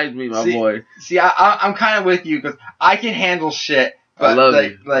beside me, my boy. See, I'm kind of with you because I can handle shit. But I love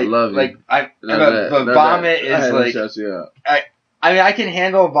like, you. like, I love like, you. but vomit is like. Shut you up. I mean, I can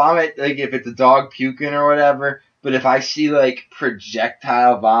handle vomit, like, if it's a dog puking or whatever, but if I see, like,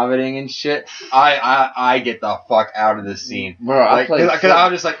 projectile vomiting and shit, I get the fuck out of the scene. Bro, I played... Cause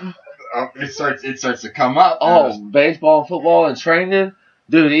I'm just like, it starts to come up. Baseball, football, and training?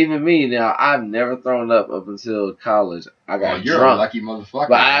 Dude, even me, now, I've never thrown up until college. I got you're drunk. A lucky motherfucker.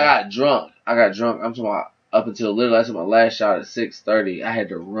 But I got drunk. I'm talking about up until literally I took my last shot at 6:30. I had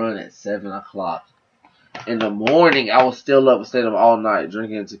to run at 7 o'clock. In the morning, I was still up and stayed up all night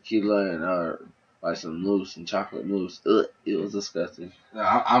drinking tequila and like some mousse and chocolate mousse. Ugh, it was disgusting. No,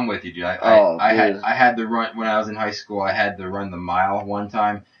 I'm with you, dude. I had to run when I was in high school. I had to run the mile one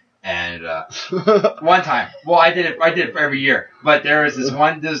time, and one time. Well, I did it for every year. But there's this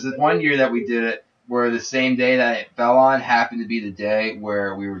one year that we did it where the same day that it fell on happened to be the day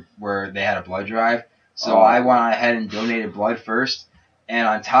where they had a blood drive. So I went ahead and donated blood first, and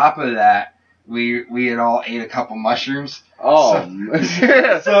on top of that, we had all ate a couple mushrooms. So this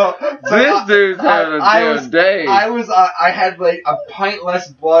dude's having a good day. I had like a pint less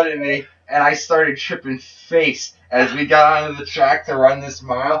blood in me, and I started tripping face as we got onto the track to run this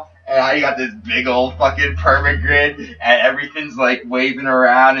mile. And I got this big old fucking permagrid, and everything's like waving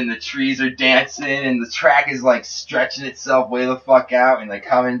around, and the trees are dancing, and the track is like stretching itself way the fuck out, and like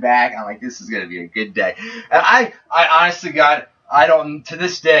coming back. I'm like, this is gonna be a good day. And I honestly, God, to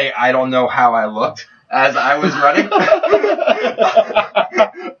this day, I don't know how I looked as I was running. I'm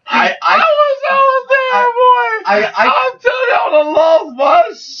telling you, I would have lost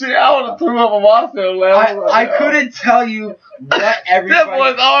my shit. I would have threw up on myself. I couldn't tell you what everybody... That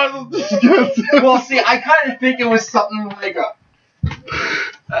boy's arms was disgusting. Well, see, I kind of think it was something like a...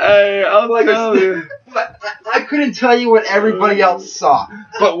 Hey, I was telling you. But I couldn't tell you what everybody else saw,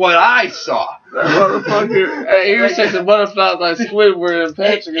 but what I saw. That motherfucker. Hey, he was chasing butterflies like Squidward and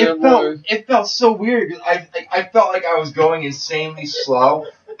Patrick. It felt so weird because I felt like I was going insanely slow,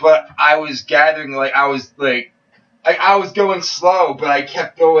 but I was gathering I was going slow, but I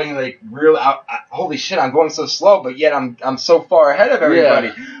kept going like real out. Holy shit, I'm going so slow, but yet I'm so far ahead of everybody.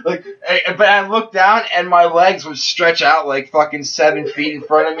 Yeah. But I looked down and my legs would stretch out like fucking 7 feet in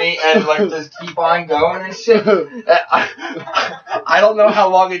front of me and like just keep on going and shit. I don't know how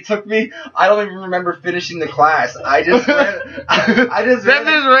long it took me. I don't even remember finishing the class. I just ran. That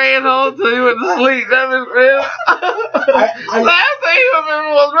bitch ran home till he went to sleep. That bitch ran. Last thing he remember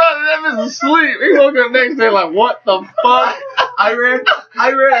was running. That bitch was asleep. He woke up next day like, what the fuck? I ran.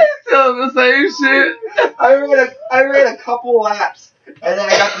 He's telling the same shit. I ran a couple laps, and then I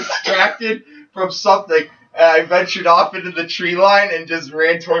got distracted from something, and I ventured off into the tree line and just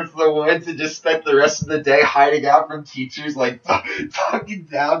ran towards the woods and just spent the rest of the day hiding out from teachers, like talking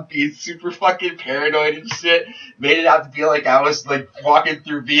down, being super fucking paranoid and shit. Made it out to be like I was like walking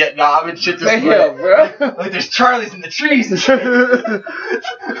through Vietnam and shit. Just bro. Like there's Charlies in the trees. There's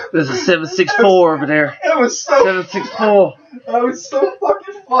a 764 over there. It was so 764. That was so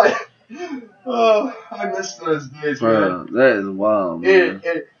fucking fun. Oh, I miss those days, bro, man. That is wild, man.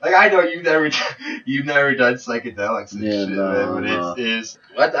 Like I know you've never done psychedelics and shit, man, but it is.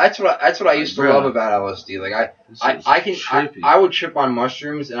 That's what I used to love about LSD. Like I would trip on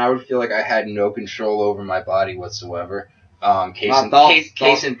mushrooms and I would feel like I had no control over my body whatsoever.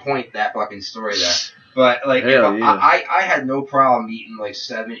 Case in point, that fucking story there. But like, I had no problem eating like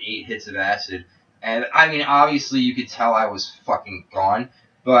 7, 8 hits of acid, and I mean, obviously you could tell I was fucking gone.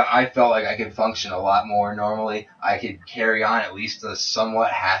 But I felt like I could function a lot more normally. I could carry on at least a somewhat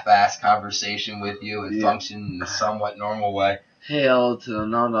half-assed conversation with you and function in a somewhat normal way. Hell to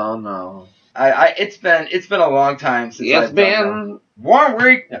no. It's been a long time since I've done 1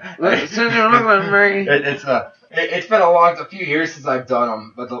 week. Since you're looking at me. It's been a few years since I've done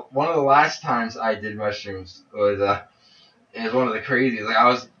them. But one of the last times I did mushrooms was one of the craziest. Like I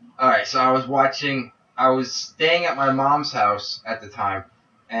was staying at my mom's house at the time.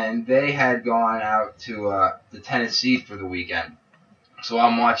 And they had gone out to Tennessee for the weekend. So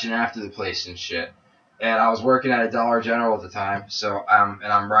I'm watching after the place and shit. And I was working at a Dollar General at the time. So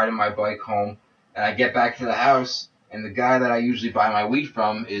I'm riding my bike home. And I get back to the house. And the guy that I usually buy my weed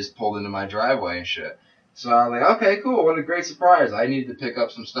from is pulled into my driveway and shit. So I was like, okay, cool, what a great surprise. I needed to pick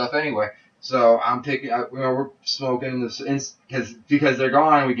up some stuff anyway. So I'm picking up, we're smoking because they're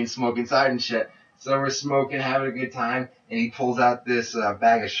gone, we can smoke inside and shit. So we're smoking, having a good time, and he pulls out this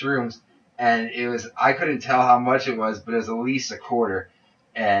bag of shrooms, and I couldn't tell how much it was, but it was at least a quarter.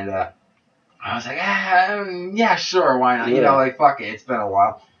 And I was like, yeah, sure, why not? Yeah. Like, fuck it, it's been a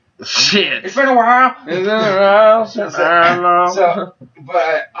while. Shit. It's been a while. It's been around. So,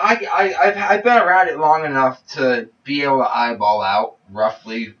 but I've been around it long enough to be able to eyeball out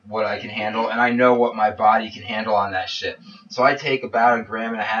roughly what I can handle, and I know what my body can handle on that shit. So I take about 1.5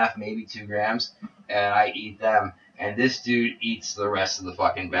 grams, maybe 2 grams, and I eat them. And this dude eats the rest of the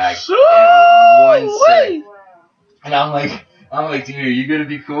fucking bag in one sitting. And I'm like, dude, are you gonna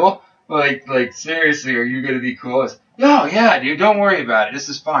be cool? Like seriously, are you gonna be cool? Oh yeah, dude, don't worry about it. This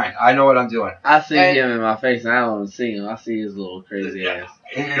is fine. I know what I'm doing. I see him in my face, and I don't see him. I see his little crazy ass.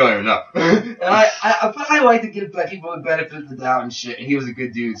 And you don't even know. And but I like to give people the benefit of the doubt and shit. And he was a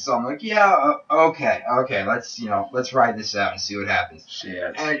good dude, so I'm like, yeah, okay, let's ride this out and see what happens.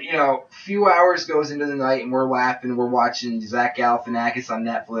 Shit. And a few hours goes into the night, and we're laughing. We're watching Zach Galifianakis on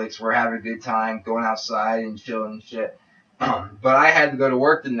Netflix. We're having a good time, going outside and chilling and shit. But I had to go to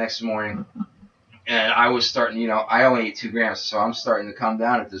work the next morning. And I was starting, I only ate 2 grams, so I'm starting to come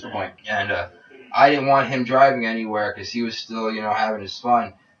down at this point. And I didn't want him driving anywhere because he was still, having his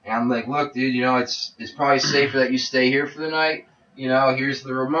fun. And I'm like, look, dude, it's probably safer that you stay here for the night. Here's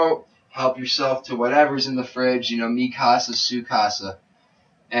the remote. Help yourself to whatever's in the fridge. Mi casa, su casa.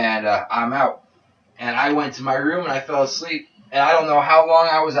 And I'm out. And I went to my room and I fell asleep. And I don't know how long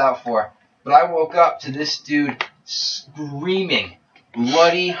I was out for. But I woke up to this dude screaming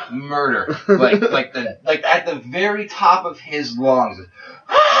bloody murder, like at the very top of his lungs.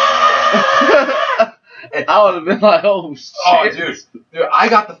 I would have been like, oh shit. Oh, dude, I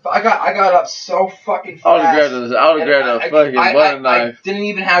got up so fucking fast. I would have grabbed a fucking butter knife. I didn't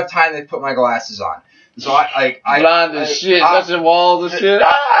even have time to put my glasses on. So I blind as shit, touching walls and shit.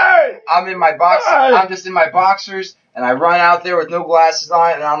 I'm in my box. I'm just in my boxers, and I run out there with no glasses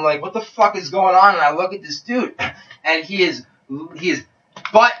on, and I'm like, what the fuck is going on? And I look at this dude, and he is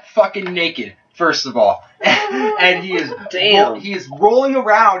butt fucking naked, first of all. And he is rolling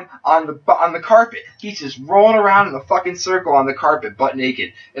around on the carpet. He's just rolling around in a fucking circle on the carpet, butt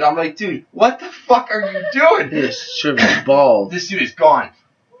naked. And I'm like, dude, what the fuck are you doing? This tripping balls. This dude is gone.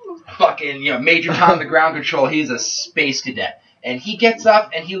 Fucking, Major Tom the ground control. He's a space cadet. And he gets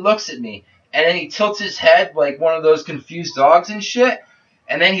up and he looks at me. And then he tilts his head like one of those confused dogs and shit.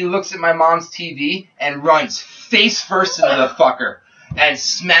 And then he looks at my mom's TV and runs face first into the fucker. And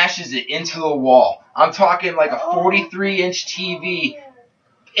smashes it into the wall. I'm talking like a 43-inch TV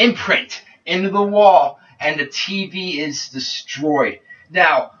imprint into the wall, and the TV is destroyed.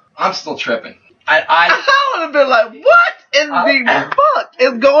 Now, I'm still tripping. I would have been like, what in the fuck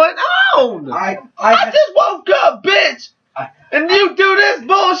is going on? I just woke up, bitch! And you do this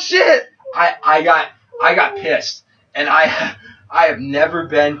bullshit! I got pissed. And I have never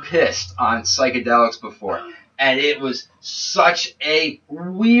been pissed on psychedelics before. And it was such a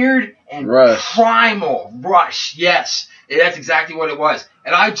weird and primal rush. Yes, that's exactly what it was.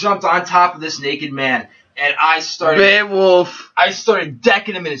 And I jumped on top of this naked man, and I started Beowulf. I started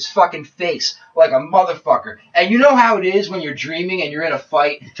decking him in his fucking face like a motherfucker. And you know how it is when you're dreaming and you're in a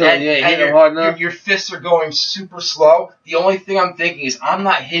fight and your fists are going super slow? The only thing I'm thinking is, I'm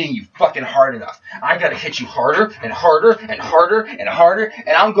not hitting you fucking hard enough. I gotta hit you harder and harder and harder and harder.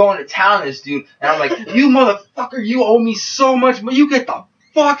 And I'm going to town this dude. And I'm like, you motherfucker, you owe me so much, but you get the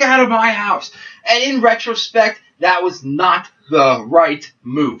fuck out of my house. And in retrospect, that was not the right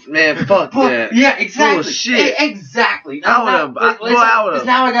move. Man, fuck that. Yeah, exactly. Bullshit. Exactly. I would have. Because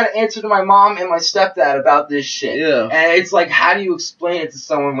now I got to answer to my mom and my stepdad about this shit. Yeah. And it's like, how do you explain it to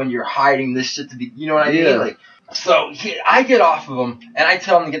someone when you're hiding this shit to be, you know what I mean? Like, so I get off of him and I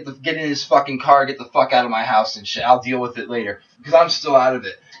tell him to get in his fucking car, get the fuck out of my house and shit. I'll deal with it later because I'm still out of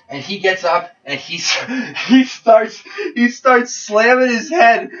it. And he gets up and he starts slamming his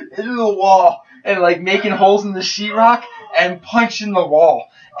head into the wall and like making holes in the sheetrock and punching the wall.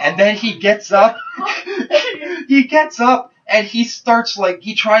 And then he gets up and he starts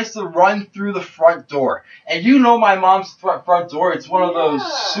he tries to run through the front door. And you know my mom's front door, it's one of those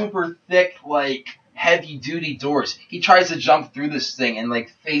super thick, heavy duty doors. He tries to jump through this thing and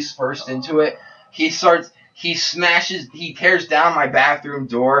face first into it. He tears down my bathroom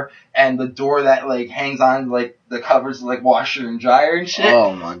door and the door that hangs on the covers washer and dryer and shit.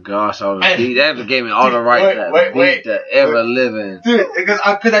 Oh my gosh, that gave me all the right to ever living. Dude, because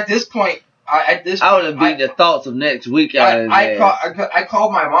at this point, I would have beat the thoughts of next week out of his ass. I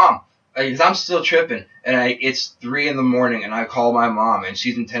called my mom Because I'm still tripping, and it's 3 a.m, and I call my mom, and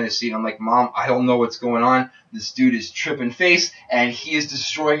she's in Tennessee, and I'm like, Mom, I don't know what's going on. This dude is tripping face, and he is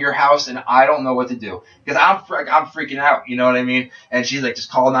destroying your house, and I don't know what to do. Because I'm freaking out, you know what I mean? And she's like, just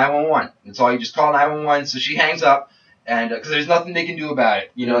call 911. That's all, you just call 911. So she hangs up, and because there's nothing they can do about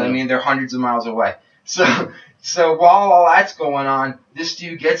it, you know what I mean? They're hundreds of miles away. So while all that's going on, this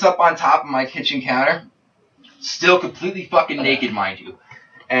dude gets up on top of my kitchen counter, still completely fucking naked, mind you.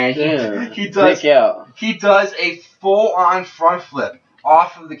 And he does a full-on front flip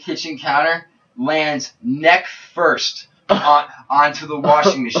off of the kitchen counter, lands neck first onto the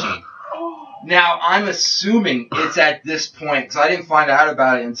washing machine. Now, I'm assuming it's at this point, because I didn't find out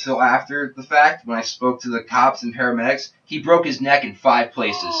about it until after the fact, when I spoke to the cops and paramedics. He broke his neck in 5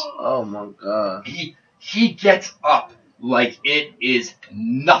 places. Oh, my God. He gets up like it is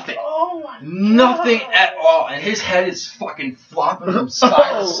nothing. Oh, nothing at all. And his head is fucking flopping from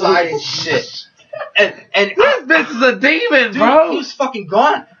side to side and shit. And this bitch is a demon, dude, bro. He was fucking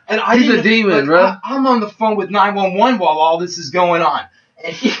gone. And He's a demon, bro. I'm on the phone with 911 while all this is going on.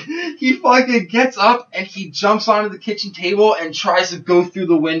 And he fucking gets up and he jumps onto the kitchen table and tries to go through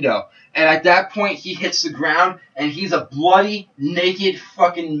the window. And at that point, he hits the ground and he's a bloody, naked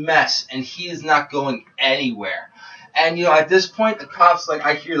fucking mess. And he is not going anywhere. And, you know, at this point, the cops, like,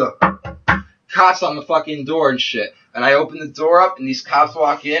 I hear the cops on the fucking door and shit. And I open the door up and these cops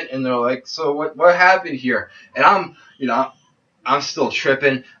walk in and they're like, so what happened here? And I'm still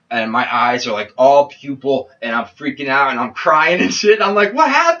tripping. And my eyes are like all pupil, and I'm freaking out, and I'm crying and shit. And I'm like, "What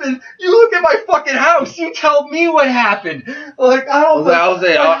happened? You look at my fucking house. You tell me what happened." Like, I don't know. How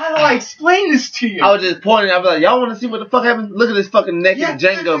do I explain this to you? I was just pointing. I was like, "Y'all want to see what the fuck happened? Look at this fucking naked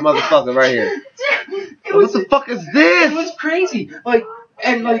Django motherfucker right here. What the fuck is this?" It was crazy.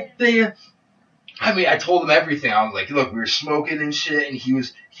 I told him everything. I was like, "Look, we were smoking and shit, and he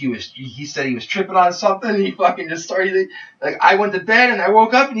said he was tripping on something, and he fucking just started, like, I went to bed, and I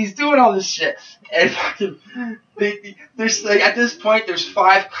woke up, and he's doing all this shit." And fucking, there's, like, at this point, there's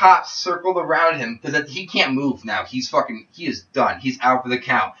 5 cops circled around him, because he can't move now. He is done. He's out for the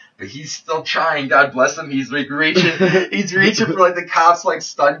count. But he's still trying, God bless him. He's, like, reaching for, like, the cops, like,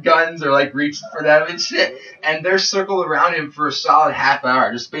 stun guns, or, like, reaching for them and shit. And they're circled around him for a solid half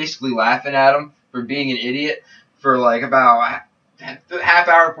hour, just basically laughing at him for being an idiot for, like, about half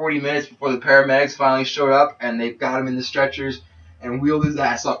hour, 40 minutes before the paramedics finally showed up, and they got him in the stretchers and wheeled his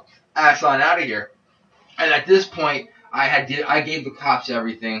ass on out of here. And at this point, I gave the cops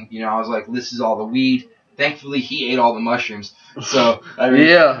everything. You know, I was like, "This is all the weed." Thankfully, he ate all the mushrooms. So,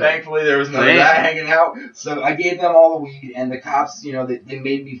 thankfully there was none of that hanging out. So I gave them all the weed, and the cops, you know, they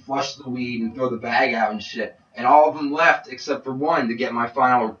made me flush the weed and throw the bag out and shit. And all of them left except for one to get my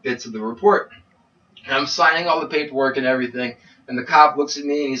final bits of the report. And I'm signing all the paperwork and everything. And the cop looks at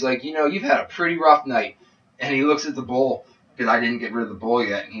me and he's like, "You know, you've had a pretty rough night." And he looks at the bowl, because I didn't get rid of the bowl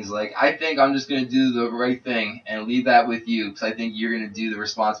yet. And he's like, "I think I'm just going to do the right thing and leave that with you, because I think you're going to do the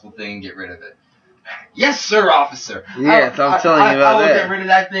responsible thing and get rid of it." "Yes, sir, officer." Yes, I'm telling you about I will that. get rid of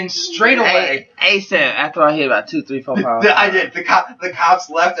that thing straight away. ASAP, after I hit about 2, 3, 4 pounds. I did. The cops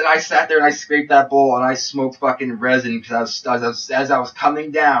left, and I sat there and I scraped that bowl and I smoked fucking resin, because as I was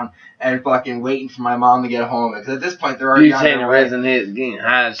coming down and fucking waiting for my mom to get home. Because at this point they're already on their way. You taking resin hits, getting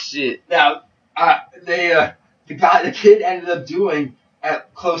high as shit. Now, the kid ended up doing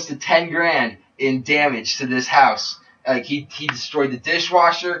close to 10 grand in damage to this house. Like, he destroyed the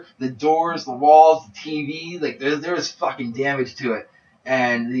dishwasher, the doors, the walls, the TV. Like, there was fucking damage to it.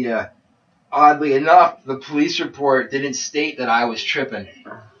 And oddly enough, the police report didn't state that I was tripping.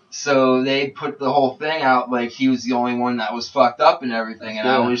 So they put the whole thing out like he was the only one that was fucked up and everything. And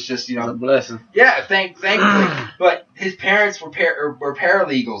I was just, you know. It's a blessing. Yeah, thankfully. But his parents were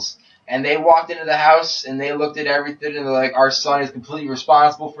paralegals. And they walked into the house and they looked at everything and they're like, "Our son is completely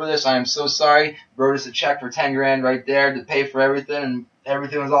responsible for this. I am so sorry." Wrote us a check for 10 grand right there to pay for everything, and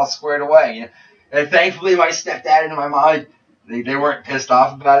everything was all squared away. You know? And thankfully my stepdad and my mom, they weren't pissed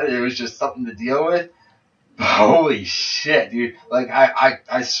off about it. It was just something to deal with. But holy shit, dude. Like,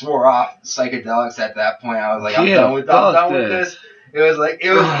 I swore off psychedelics at that point. I was like, I'm done with this. It was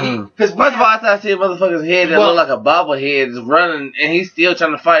because first of all, I see a motherfucker's head that looked like a bobblehead is running, and he's still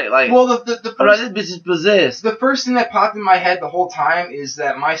trying to fight. Like, the first, this bitch is possessed. The first thing that popped in my head the whole time is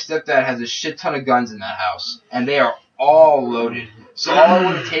that my stepdad has a shit ton of guns in that house, and they are all loaded. So all it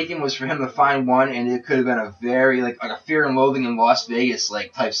would have taken was for him to find one, and it could have been a very like a Fear and Loathing in Las Vegas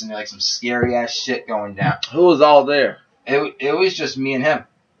like type scenario, like some scary ass shit going down. Who was all there? It was just me and him.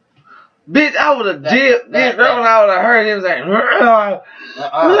 Bitch, I would have dipped. Bitch, when I would have heard him saying, I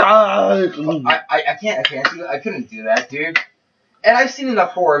can't do that. I couldn't do that, dude. And I've seen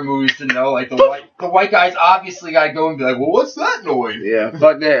enough horror movies to know, like, the white guy's obviously got to go and be like, well, what's that noise? Yeah,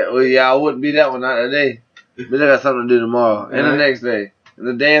 fuck that. Well, yeah, I wouldn't be that one, not today. But I got something to do tomorrow. And the next day. And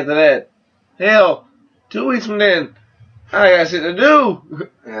the day after that. Hell, 2 weeks from then, I got shit to do.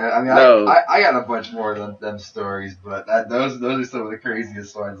 Yeah, I mean, No. I got a bunch more of them stories, but those are some of the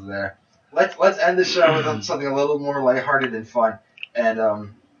craziest ones there. Let's end the show with something a little more lighthearted and fun. And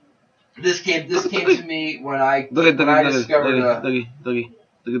this came to me when I discovered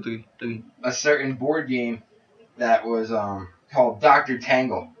a certain board game that was called Dr.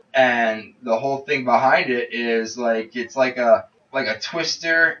 Tangle, and the whole thing behind it is like it's like a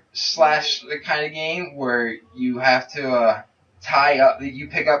Twister / kind of game where you have to tie up. You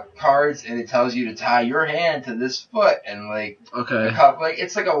pick up cards and it tells you to tie your hand to this foot and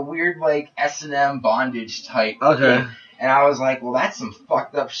it's like a weird like S&M bondage type thing. And I was like, well, that's some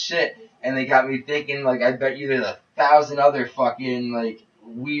fucked up shit. And they got me thinking, like, I bet you there's 1,000 other fucking like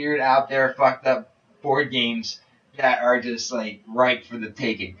weird out there fucked up board games that are just like ripe for the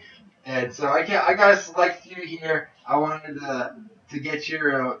taking. And so I got a select few here. I wanted to get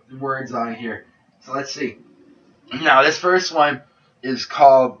your words on here. So let's see. Now, this first one is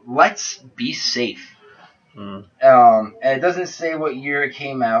called Let's Be Safe. And it doesn't say what year it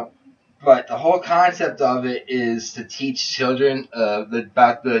came out, but the whole concept of it is to teach children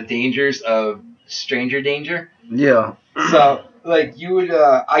about the dangers of stranger danger. Yeah. So, like, you would,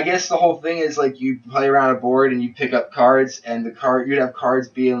 I guess the whole thing is, like, you play around a board and you pick up cards, and you'd have cards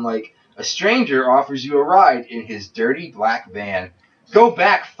being like, a stranger offers you a ride in his dirty black van. Go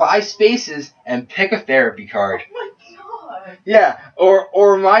back 5 spaces and pick a therapy card. Oh my god. Yeah,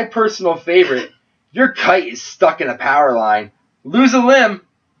 or my personal favorite, your kite is stuck in a power line. Lose a limb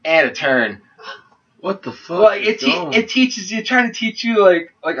and a turn. What the fuck? Like it teaches you, trying to teach you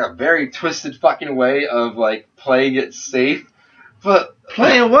like a very twisted fucking way of like playing it safe. But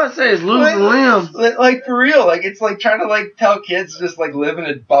playing what says lose a limb? Like for real, like it's like trying to like tell kids just like live in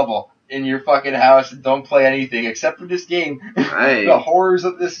a bubble in your fucking house and don't play anything except for this game. Hey, the horrors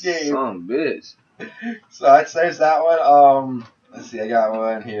of this game. Some bitch. So there's that one. Let's see, I got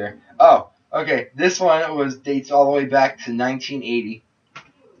one here. Oh, okay. This one dates all the way back to 1980.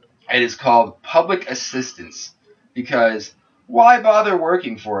 It is called Public Assistance because why bother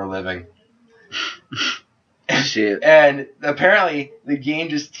working for a living? Shit. And apparently the game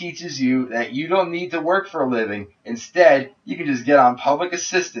just teaches you that you don't need to work for a living. Instead, you can just get on public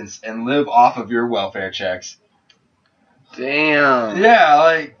assistance and live off of your welfare checks. Damn.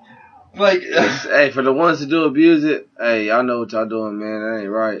 Yeah, like hey, for the ones that do abuse it, hey, y'all know what y'all doing, man. That ain't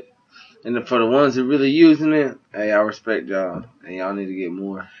right. And for the ones that really using it, hey, I respect y'all, and y'all need to get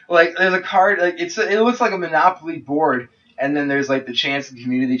more. Like, there's a card, like it looks like a Monopoly board, and then there's like the chance and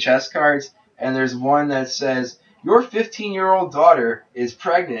community chest cards. And there's one that says, your 15-year-old daughter is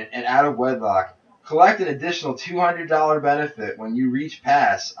pregnant and out of wedlock. Collect an additional $200 benefit when you reach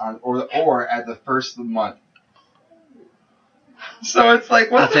pass or at the first of the month. So it's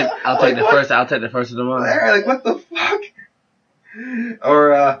like, I'll take the first of the month. Like, what the fuck?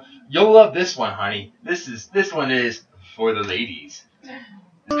 Or you'll love this one, honey. This one is for the ladies.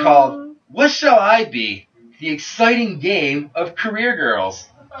 It's called What Shall I Be? The Exciting Game of Career Girls.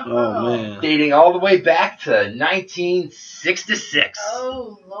 Oh, man. Dating all the way back to 1966.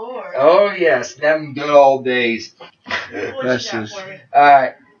 Oh, Lord. Oh, yes. Them good old days. That's just...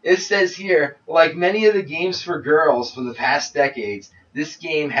 Alright. It says here, like many of the games for girls from the past decades, this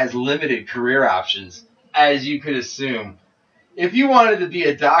game has limited career options, as you could assume. If you wanted to be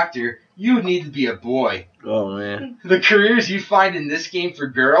a doctor, you would need to be a boy. Oh, man. The careers you find in this game for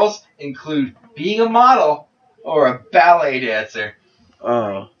girls include being a model or a ballet dancer.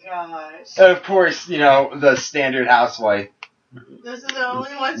 Oh. Gosh. And of course, the standard housewife. Those are the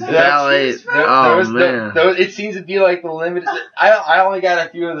only ones I Ballet. Man. It seems to be like the limited. I only got a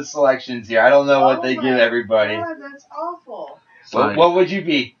few of the selections here. I don't know what they give everybody. God, that's awful. What would you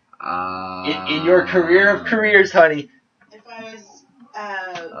be? In your career of careers, honey. If I was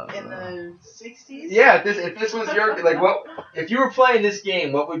in the 60s? Yeah, if this was your if you were playing this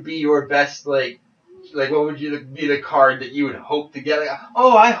game, what would be your best what would be the card that you would hope to get? Like,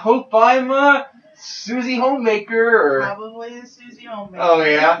 oh, I hope I'm Susie Homemaker or probably the Susie Homemaker. Oh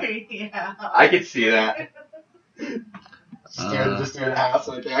yeah, yeah. I could see that. Just doing a house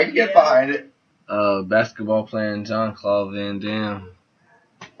like that. I can get behind it. Basketball playing Jean-Claude Van Damme.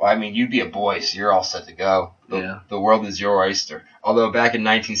 Well, I mean, you'd be a boy, so you're all set to go. The world is your oyster. Although back in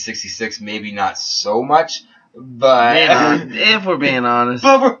 1966, maybe not so much. But if we're being honest,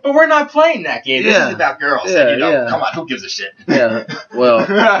 but we're not playing that game. This is about girls. Come on, who gives a shit? Yeah. Well,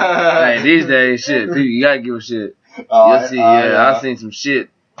 hey, these days, shit, you gotta give a shit. You'll see, I seen some shit.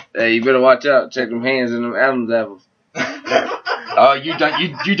 Hey, you better watch out. Check them hands and them Adam's apples. Oh, you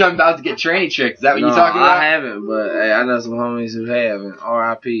done about to get tranny tricked. Is that what you're talking about? I haven't, but hey, I know some homies who have. And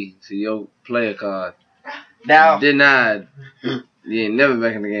R.I.P. to your player card. Now, denied. You ain't never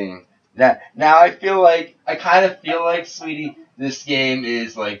back in the game. Now I kind of feel like, sweetie, this game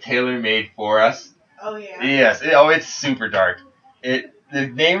is like tailor-made for us. Oh yeah. Yes. It's super dark. The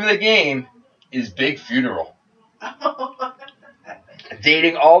name of the game is Big Funeral.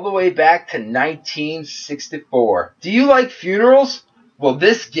 Dating all the way back to 1964. Do you like funerals? Well,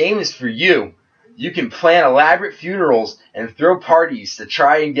 this game is for you. You can plan elaborate funerals and throw parties to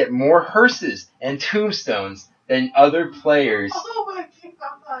try and get more hearses and tombstones than other players. Oh my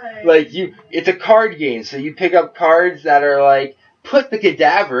god. It's a card game, so you pick up cards that are like, put the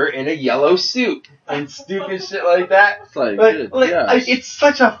cadaver in a yellow suit and stupid shit like that. It's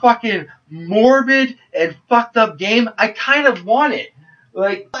such a fucking morbid and fucked up game. I kind of want it.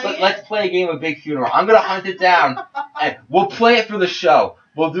 Let's play a game of Big Funeral. I'm gonna hunt it down, and we'll play it for the show.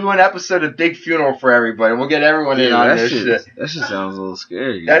 We'll do an episode of Big Funeral for everybody. We'll get everyone in on this shit. That shit sounds a little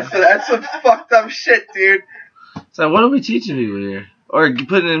scary. That's some fucked up shit, dude. So what are we teaching people here, or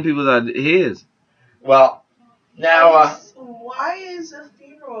putting in people's heads? Well, now why is a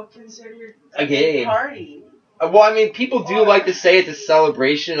funeral considered a game party? Well, I mean, people do like to say it's a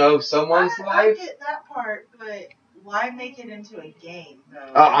celebration of someone's life. I get that part, but why make it into a game,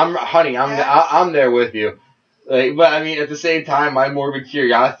 though? I'm there with you. But I mean, at the same time, my morbid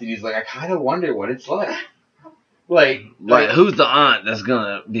curiosity is I kind of wonder what it's like. Who's the aunt that's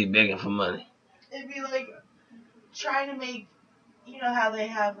gonna be begging for money? It'd be like trying to make, you know how they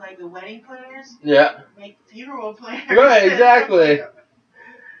have the wedding planners? Yeah. Make funeral planners. Right, exactly.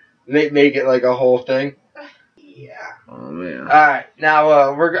 Make it like a whole thing. Yeah. Oh man. All right,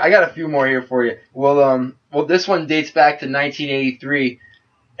 now I got a few more here for you. Well, this one dates back to 1983,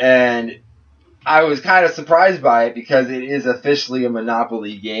 and I was kind of surprised by it because it is officially a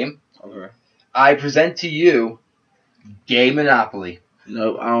Monopoly game. Okay. I present to you Gay Monopoly.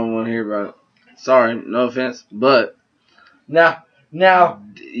 Nope, I don't want to hear about it. Sorry, no offense, but now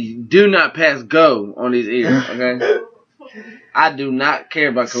do not pass go on these ears, okay? I do not care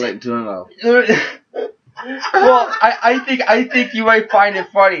about collecting $200. Well, I think you might find it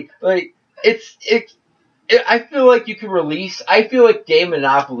funny. I feel like you could release. I feel like Gay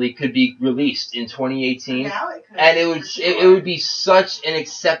Monopoly could be released in 2018, and it would be such an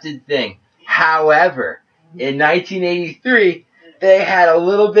accepted thing. However, in 1983, they had a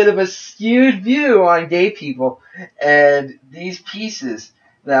little bit of a skewed view on gay people, and these pieces.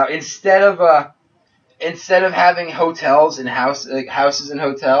 Now, instead of having hotels and houses and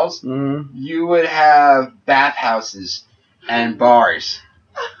hotels, you would have bathhouses and bars.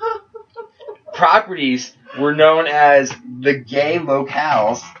 Properties were known as the gay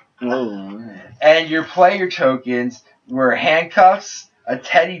locales. Oh, man. And your player tokens were handcuffs, a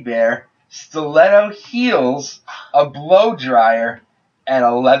teddy bear, stiletto heels, a blow dryer, and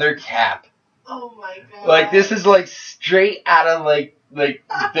a leather cap. Oh my god. This is straight out of Village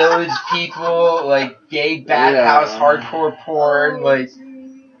People, gay bathhouse, hardcore porn,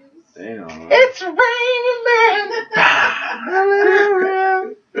 Damn. It's raining, man.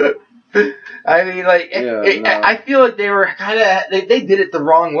 I mean, I feel like they were they did it the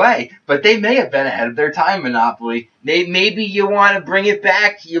wrong way, but they may have been ahead of their time, Monopoly. Maybe you want to bring it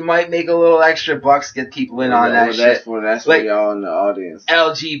back, you might make a little extra bucks, get people in on that shit. That's for y'all in the audience.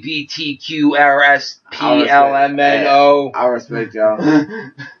 LGBTQRSPLMNO. I respect y'all.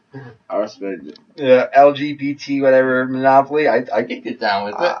 I respect it. Yeah, LGBT, whatever, Monopoly, I can get down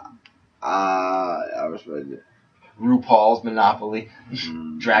with it. I respect it. RuPaul's Monopoly.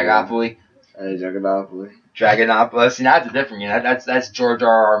 Dragopoly. Hey, Dragonopoly. Dragonopoly. See, that's a different game. That's George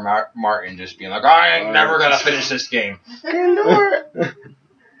R.R. Martin just being like, I ain't never gonna finish this game.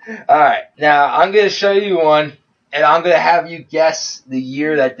 Alright, now I'm gonna show you one, and I'm gonna have you guess the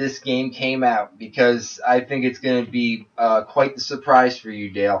year that this game came out, because I think it's gonna be quite the surprise for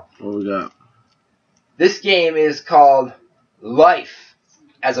you, Dale. What we got? This game is called Life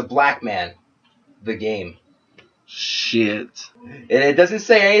as a Black Man, the game. Shit. And it doesn't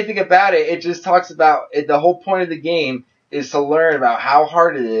say anything about it. It just talks about it. The whole point of the game is to learn about how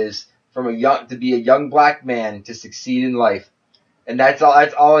hard it is to be a young black man to succeed in life. And that's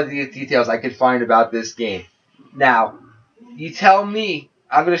all of the details I could find about this game. Now, you tell me.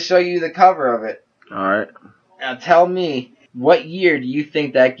 I'm going to show you the cover of it. All right. Now, tell me, what year do you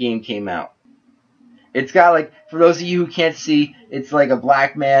think that game came out? It's got for those of you who can't see, it's a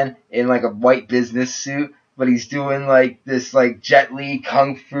black man in a white business suit. But he's doing this Jet Li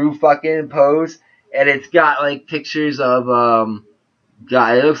kung fu fucking pose, and it's got like pictures of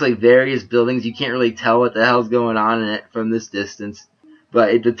God, it looks like various buildings. You can't really tell what the hell's going on in it from this distance.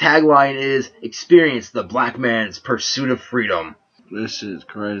 But the tagline is, experience the black man's pursuit of freedom. This shit's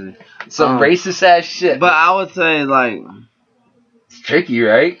crazy. Some racist ass shit. But I would say, like... It's tricky,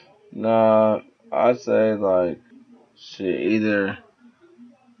 right? Nah, I'd say, like, shit, either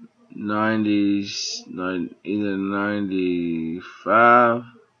 95,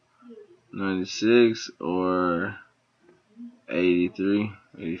 96, or 83,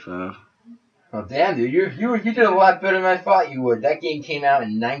 85. Oh damn, dude, you did a lot better than I thought you would. That game came out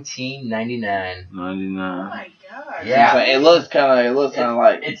in 1999. 99. Oh my god. Yeah. It looks kind of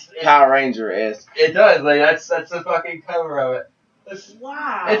like it's Power Ranger-esque. It does. Like that's the fucking cover of it.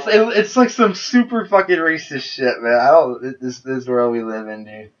 Wow. It's like some super fucking racist shit, man. This world we live in,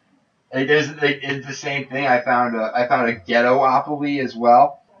 dude. Like it's the same thing. I found a ghetto-opoly as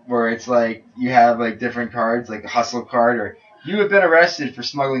well, where it's like you have like different cards, like a hustle card, or you have been arrested for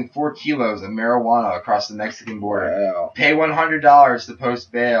smuggling 4 kilos of marijuana across the Mexican border. Wow. Pay $100 to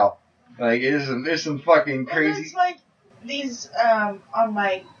post bail. Like there's some fucking crazy. It's like these on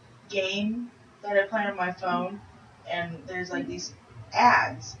my game that I play on my phone, and there's like these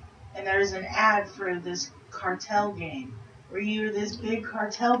ads, and there's an ad for this cartel game where you're this big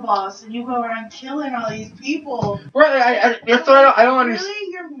cartel boss and you go around killing all these people. Right, that's what I don't understand.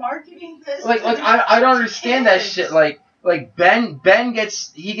 Really, you're marketing this? Like I don't understand that shit. Like Ben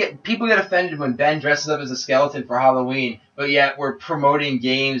people get offended when Ben dresses up as a skeleton for Halloween, but yet we're promoting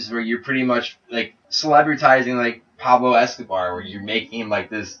games where you're pretty much like celebritizing like Pablo Escobar, where you're making him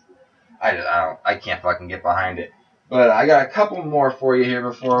like this. I can't fucking get behind it. But I got a couple more for you here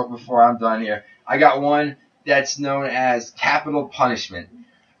before I'm done here. I got one that's known as Capital Punishment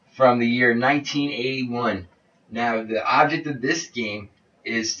from the year 1981. Now, the object of this game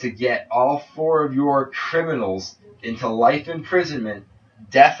is to get all 4 of your criminals into life imprisonment,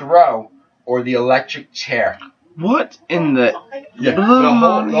 death row, or the electric chair. What in the The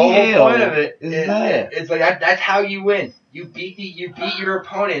whole point of it is that it's like that's how you win. You beat your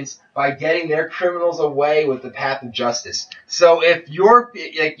opponents by getting their criminals away with the path of justice. So if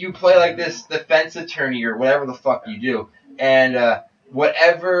you play like this defense attorney or whatever the fuck you do, and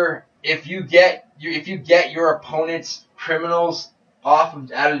if you get your opponent's criminals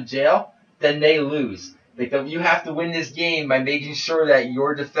out of jail, then they lose. Like you have to win this game by making sure that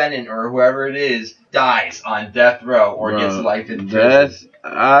your defendant or whoever it is dies on death row or gets life in prison.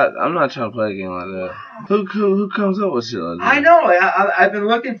 I'm not trying to play a game like that. Who comes up with shit like that? I know. I've been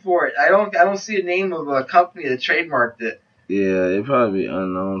looking for it. I don't see a name of a company that trademarked it. Yeah, it'd probably be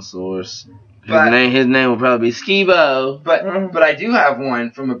unknown source. His name will probably be Skibo. But I do have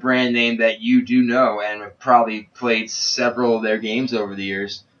one from a brand name that you do know and have probably played several of their games over the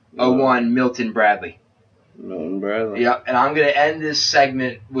years. One Milton Bradley. Milton Bradley. Yep, and I'm going to end this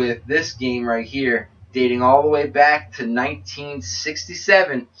segment with this game right here, dating all the way back to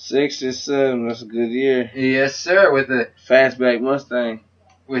 1967. 67, that's a good year. Yes, sir, with the fastback Mustang.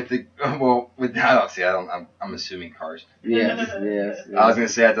 I'm assuming cars. Yes. I was going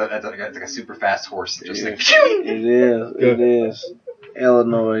to say that's like a super fast horse. Just like, it is.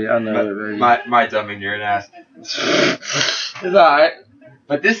 Illinois, I know it, baby. My dumb ignorant ass. It's alright.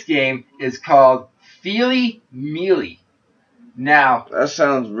 But this game is called Feely Mealy. Now that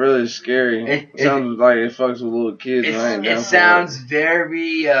sounds really scary. It sounds like it fucks with little kids. It sounds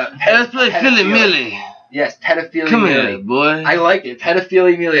very let's play Feely Mealy. Yes, pedophilia. Come mealy. here, boy. I like it.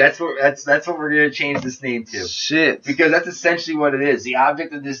 Pedophilia mealy. That's what we're gonna change this name to. Shit. Because that's essentially what it is. The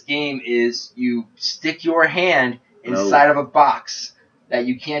object of this game is you stick your hand inside of a box that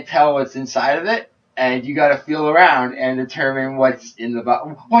you can't tell what's inside of it, and you gotta feel around and determine what's in the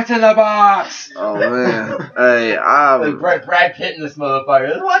box. What's in the box? Oh man. Hey, like Brad Pitt in this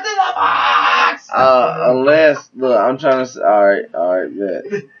motherfucker. What's in the box? I'm trying to. All right, bet.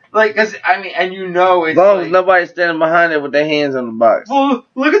 Like, cause and you know it's as long as nobody's standing behind it with their hands on the box. Well,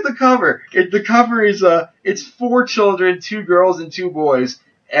 look at the cover. The cover is it's 4 children, 2 girls and 2 boys,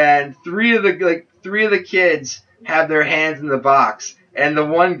 and 3 of the kids have their hands in the box, and the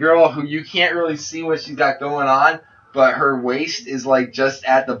one girl who you can't really see what she's got going on, but her waist is like just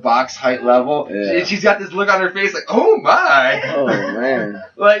at the box height level. Yeah. She's got this look on her face like, oh my. Oh man.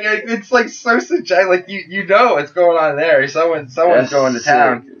 Like it's like so subjective. Like you know what's going on there. Someone's going to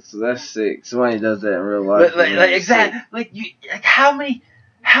town. So that's sick. Somebody does that in real life. But like exactly. Like how many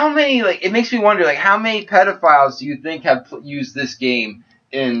like it makes me wonder like how many pedophiles do you think have used this game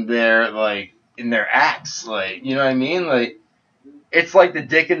in their acts? Like you know what I mean? Like It's like the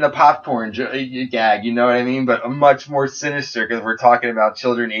dick in the popcorn gag, you know what I mean? But much more sinister because we're talking about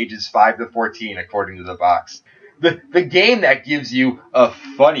children ages 5 to 14, according to the box. The game that gives you a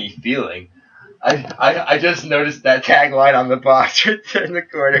funny feeling. I just noticed that tagline on the box right there in the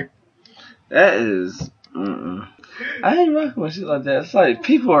corner. That is... I ain't rocking with shit like that. It's like,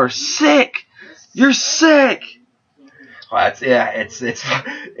 people are sick. You're sick. Well,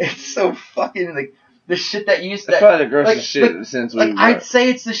 it's so fucking, like, the shit that used to... It's probably the grossest shit since we... I'd say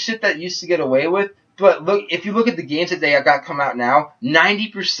it's the shit that used to get away with, but look, if you look at the games that they have got come out now,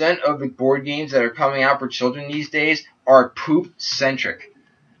 90% of the board games that are coming out for children these days are poop-centric.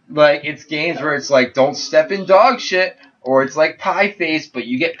 Like, it's games where it's like, don't step in dog shit, or it's like Pie Face, but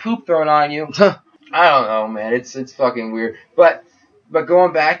you get poop thrown on you. I don't know, man. It's fucking weird. But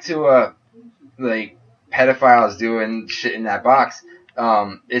going back to like pedophiles doing shit in that box,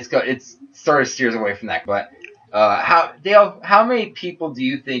 it's sort of steers away from that. But how many people do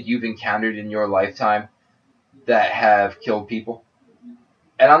you think you've encountered in your lifetime that have killed people?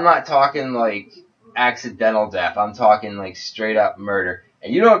 And I'm not talking like accidental death. I'm talking like straight up murder.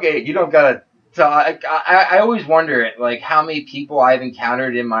 And you don't gotta. So I always wonder like how many people I've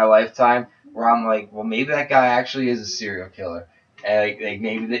encountered in my lifetime where I'm like, well, maybe that guy actually is a serial killer, and like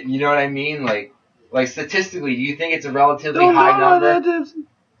maybe that, you know what I mean? Like statistically, do you think it's a relatively high number?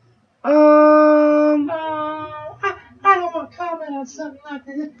 I don't want to comment on something like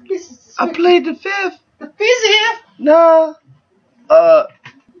this. This is I plead the fifth. the fifth. No.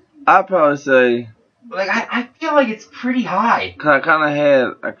 I'd probably say... Like, I feel like it's pretty high. I kind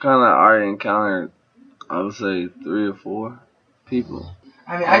of already encountered, I would say, 3 or 4 people.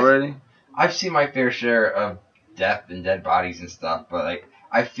 I mean, already. I've seen my fair share of death and dead bodies and stuff, but like,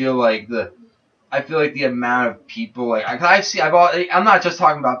 I feel like the amount of people, like, I'm not just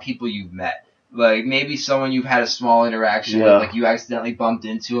talking about people you've met. Like, maybe someone you've had a small interaction with, like, you accidentally bumped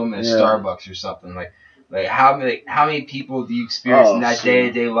into them in a Starbucks or something. Like how many people do you experience in that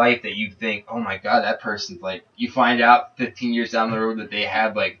day-to-day life that you think, oh my god, that person's like, you find out 15 years down the road that they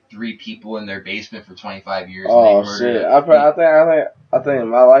had like 3 people in their basement for 25 years. Oh and they shit! murdered I think in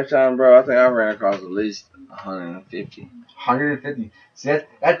my lifetime, bro, I think I ran across at least 150. 150. See,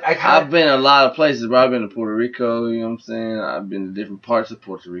 I've been a lot of places, bro. I've been to Puerto Rico. You know what I'm saying? I've been to different parts of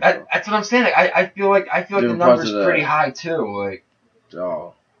Puerto Rico. That's what I'm saying. Like, I feel like the number's pretty high too. Like,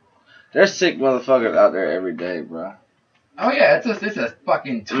 oh. There's sick motherfuckers out there every day, bro. Oh yeah, it's a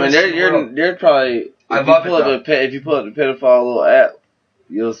fucking. I mean, you're probably. If you pull up the pedophile little app,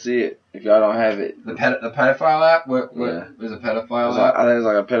 you'll see it. If y'all don't have it, the pedophile app. What is a pedophile app? I think it's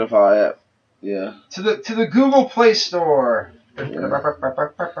like a pedophile app. Yeah. To the Google Play Store. Yeah. There's a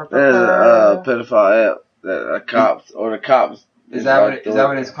pedophile app that the cops. Is that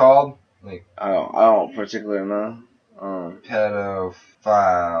what it's called? Like, I don't particularly know.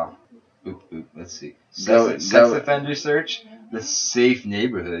 Pedophile. Oop, let's see. Sex offender search. The safe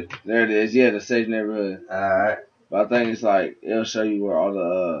neighborhood. There it is. Yeah, the safe neighborhood. Alright. But I think it's like, it'll show you where all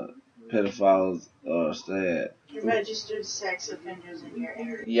the pedophiles stay at. Registered sex offenders in your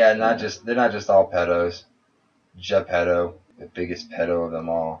area. Yeah, they're not just all pedos. Geppetto, the biggest pedo of them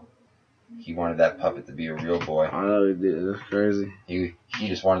all. He wanted that puppet to be a real boy. I know he did. That's crazy. He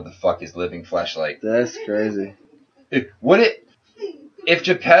just wanted to fuck his living fleshlight. That's crazy. If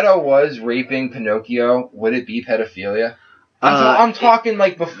Geppetto was raping Pinocchio, would it be pedophilia? I'm talking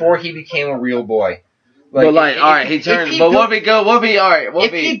like before he became a real boy. Alright, he turns. But what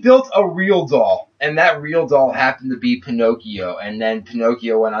if he built a real doll, and that real doll happened to be Pinocchio, and then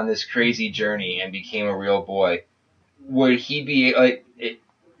Pinocchio went on this crazy journey and became a real boy, would he be like?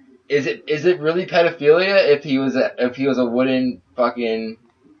 Is it really pedophilia if he was a wooden fucking?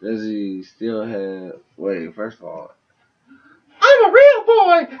 Does he still have? Wait, first of all, I'm a real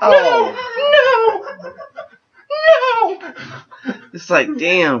boy. Oh. No. It's like,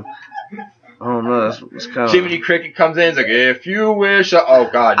 damn. I don't know. That's kind of. Jiminy Cricket comes in. It's like, if you wish. Oh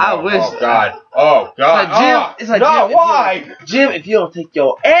God. No. I wish. Oh God. Oh God. It's like, no. Jim, Why? Jim, if you don't take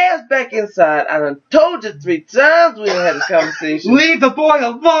your ass back inside, I done told you 3 times we done had this conversation. Leave the boy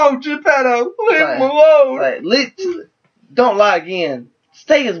alone, Geppetto. Leave him alone. Don't lie again.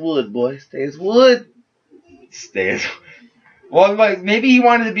 Stay as wood, boy. Stay as wood. Well, like, maybe he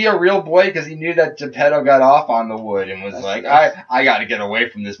wanted to be a real boy because he knew that Geppetto got off on the wood and was I got to get away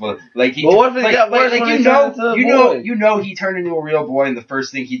from this mother. Like, he. But what if he got worse when he turned into a boy? You know, he turned into a real boy, and the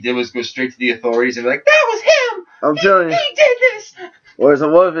first thing he did was go straight to the authorities and be like, "That was him. I'm telling you, he did this." Or so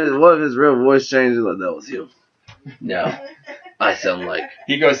what if his real voice changes? Like, that was him. No, I sound like.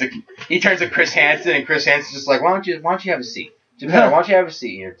 He turns to Chris Hansen, and Chris Hansen's just like, "Why don't you have a seat, Geppetto? Why don't you have a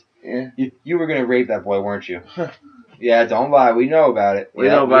seat here? Yeah. You were gonna rape that boy, weren't you?" Yeah, don't lie. We know about it. We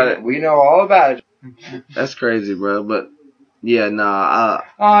know about it. We know all about it. That's crazy, bro. But yeah, nah.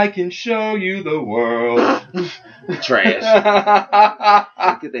 I can show you the world. Trash.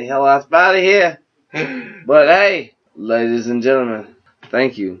 Get the hell out of here. But hey, ladies and gentlemen,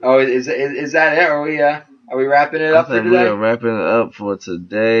 thank you. Oh, is that it? Are we wrapping it up for I think today? we are wrapping it up for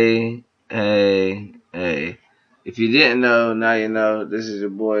today. Hey. If you didn't know, now you know. This is your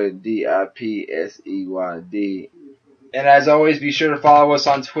boy DIPSEYD. And as always, be sure to follow us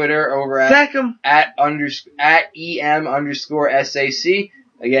on Twitter over at EM_SAC.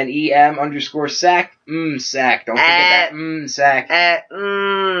 Again, EM_SAC. SAC. Don't forget that SAC. SAC.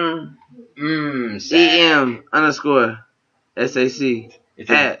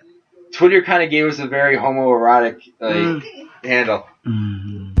 EM_SAC. Twitter kind of gave us a very homoerotic handle.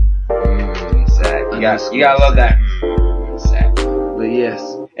 SAC. You gotta love that. SAC. But yes.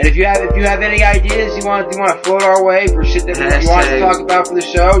 And if you have any ideas you want to float our way for shit that you want to talk about for the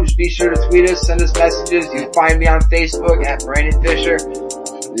show, just be sure to tweet us, send us messages. You can find me on Facebook at Brandon Fisher.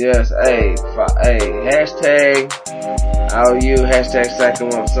 Yes, hashtag IOU, hashtag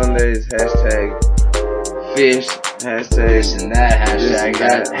Sacking Up Sundays, hashtag fish, hashtag this and that, hashtag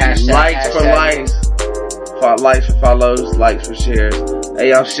likes for likes, likes for follows, likes for shares. Hey,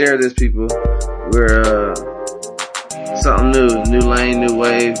 y'all share this, people. We're something new lane, new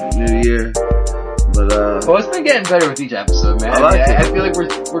wave, new year. But well, it's been getting better with each episode, man. I like it. I feel like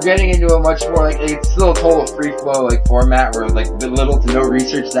we're getting into a much more it's still a total free flow format where little to no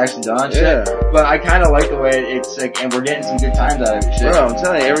research is actually done on shit. Yeah. But I kind of like the way it's and we're getting some good times out of it. Shit. Bro, I'm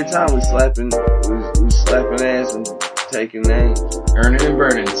telling you, every time we slapping ass and taking names, earning and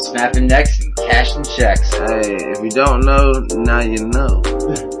burning, snapping necks and cashing checks. Hey, if you don't know, now you know.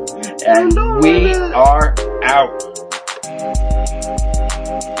 And we are out.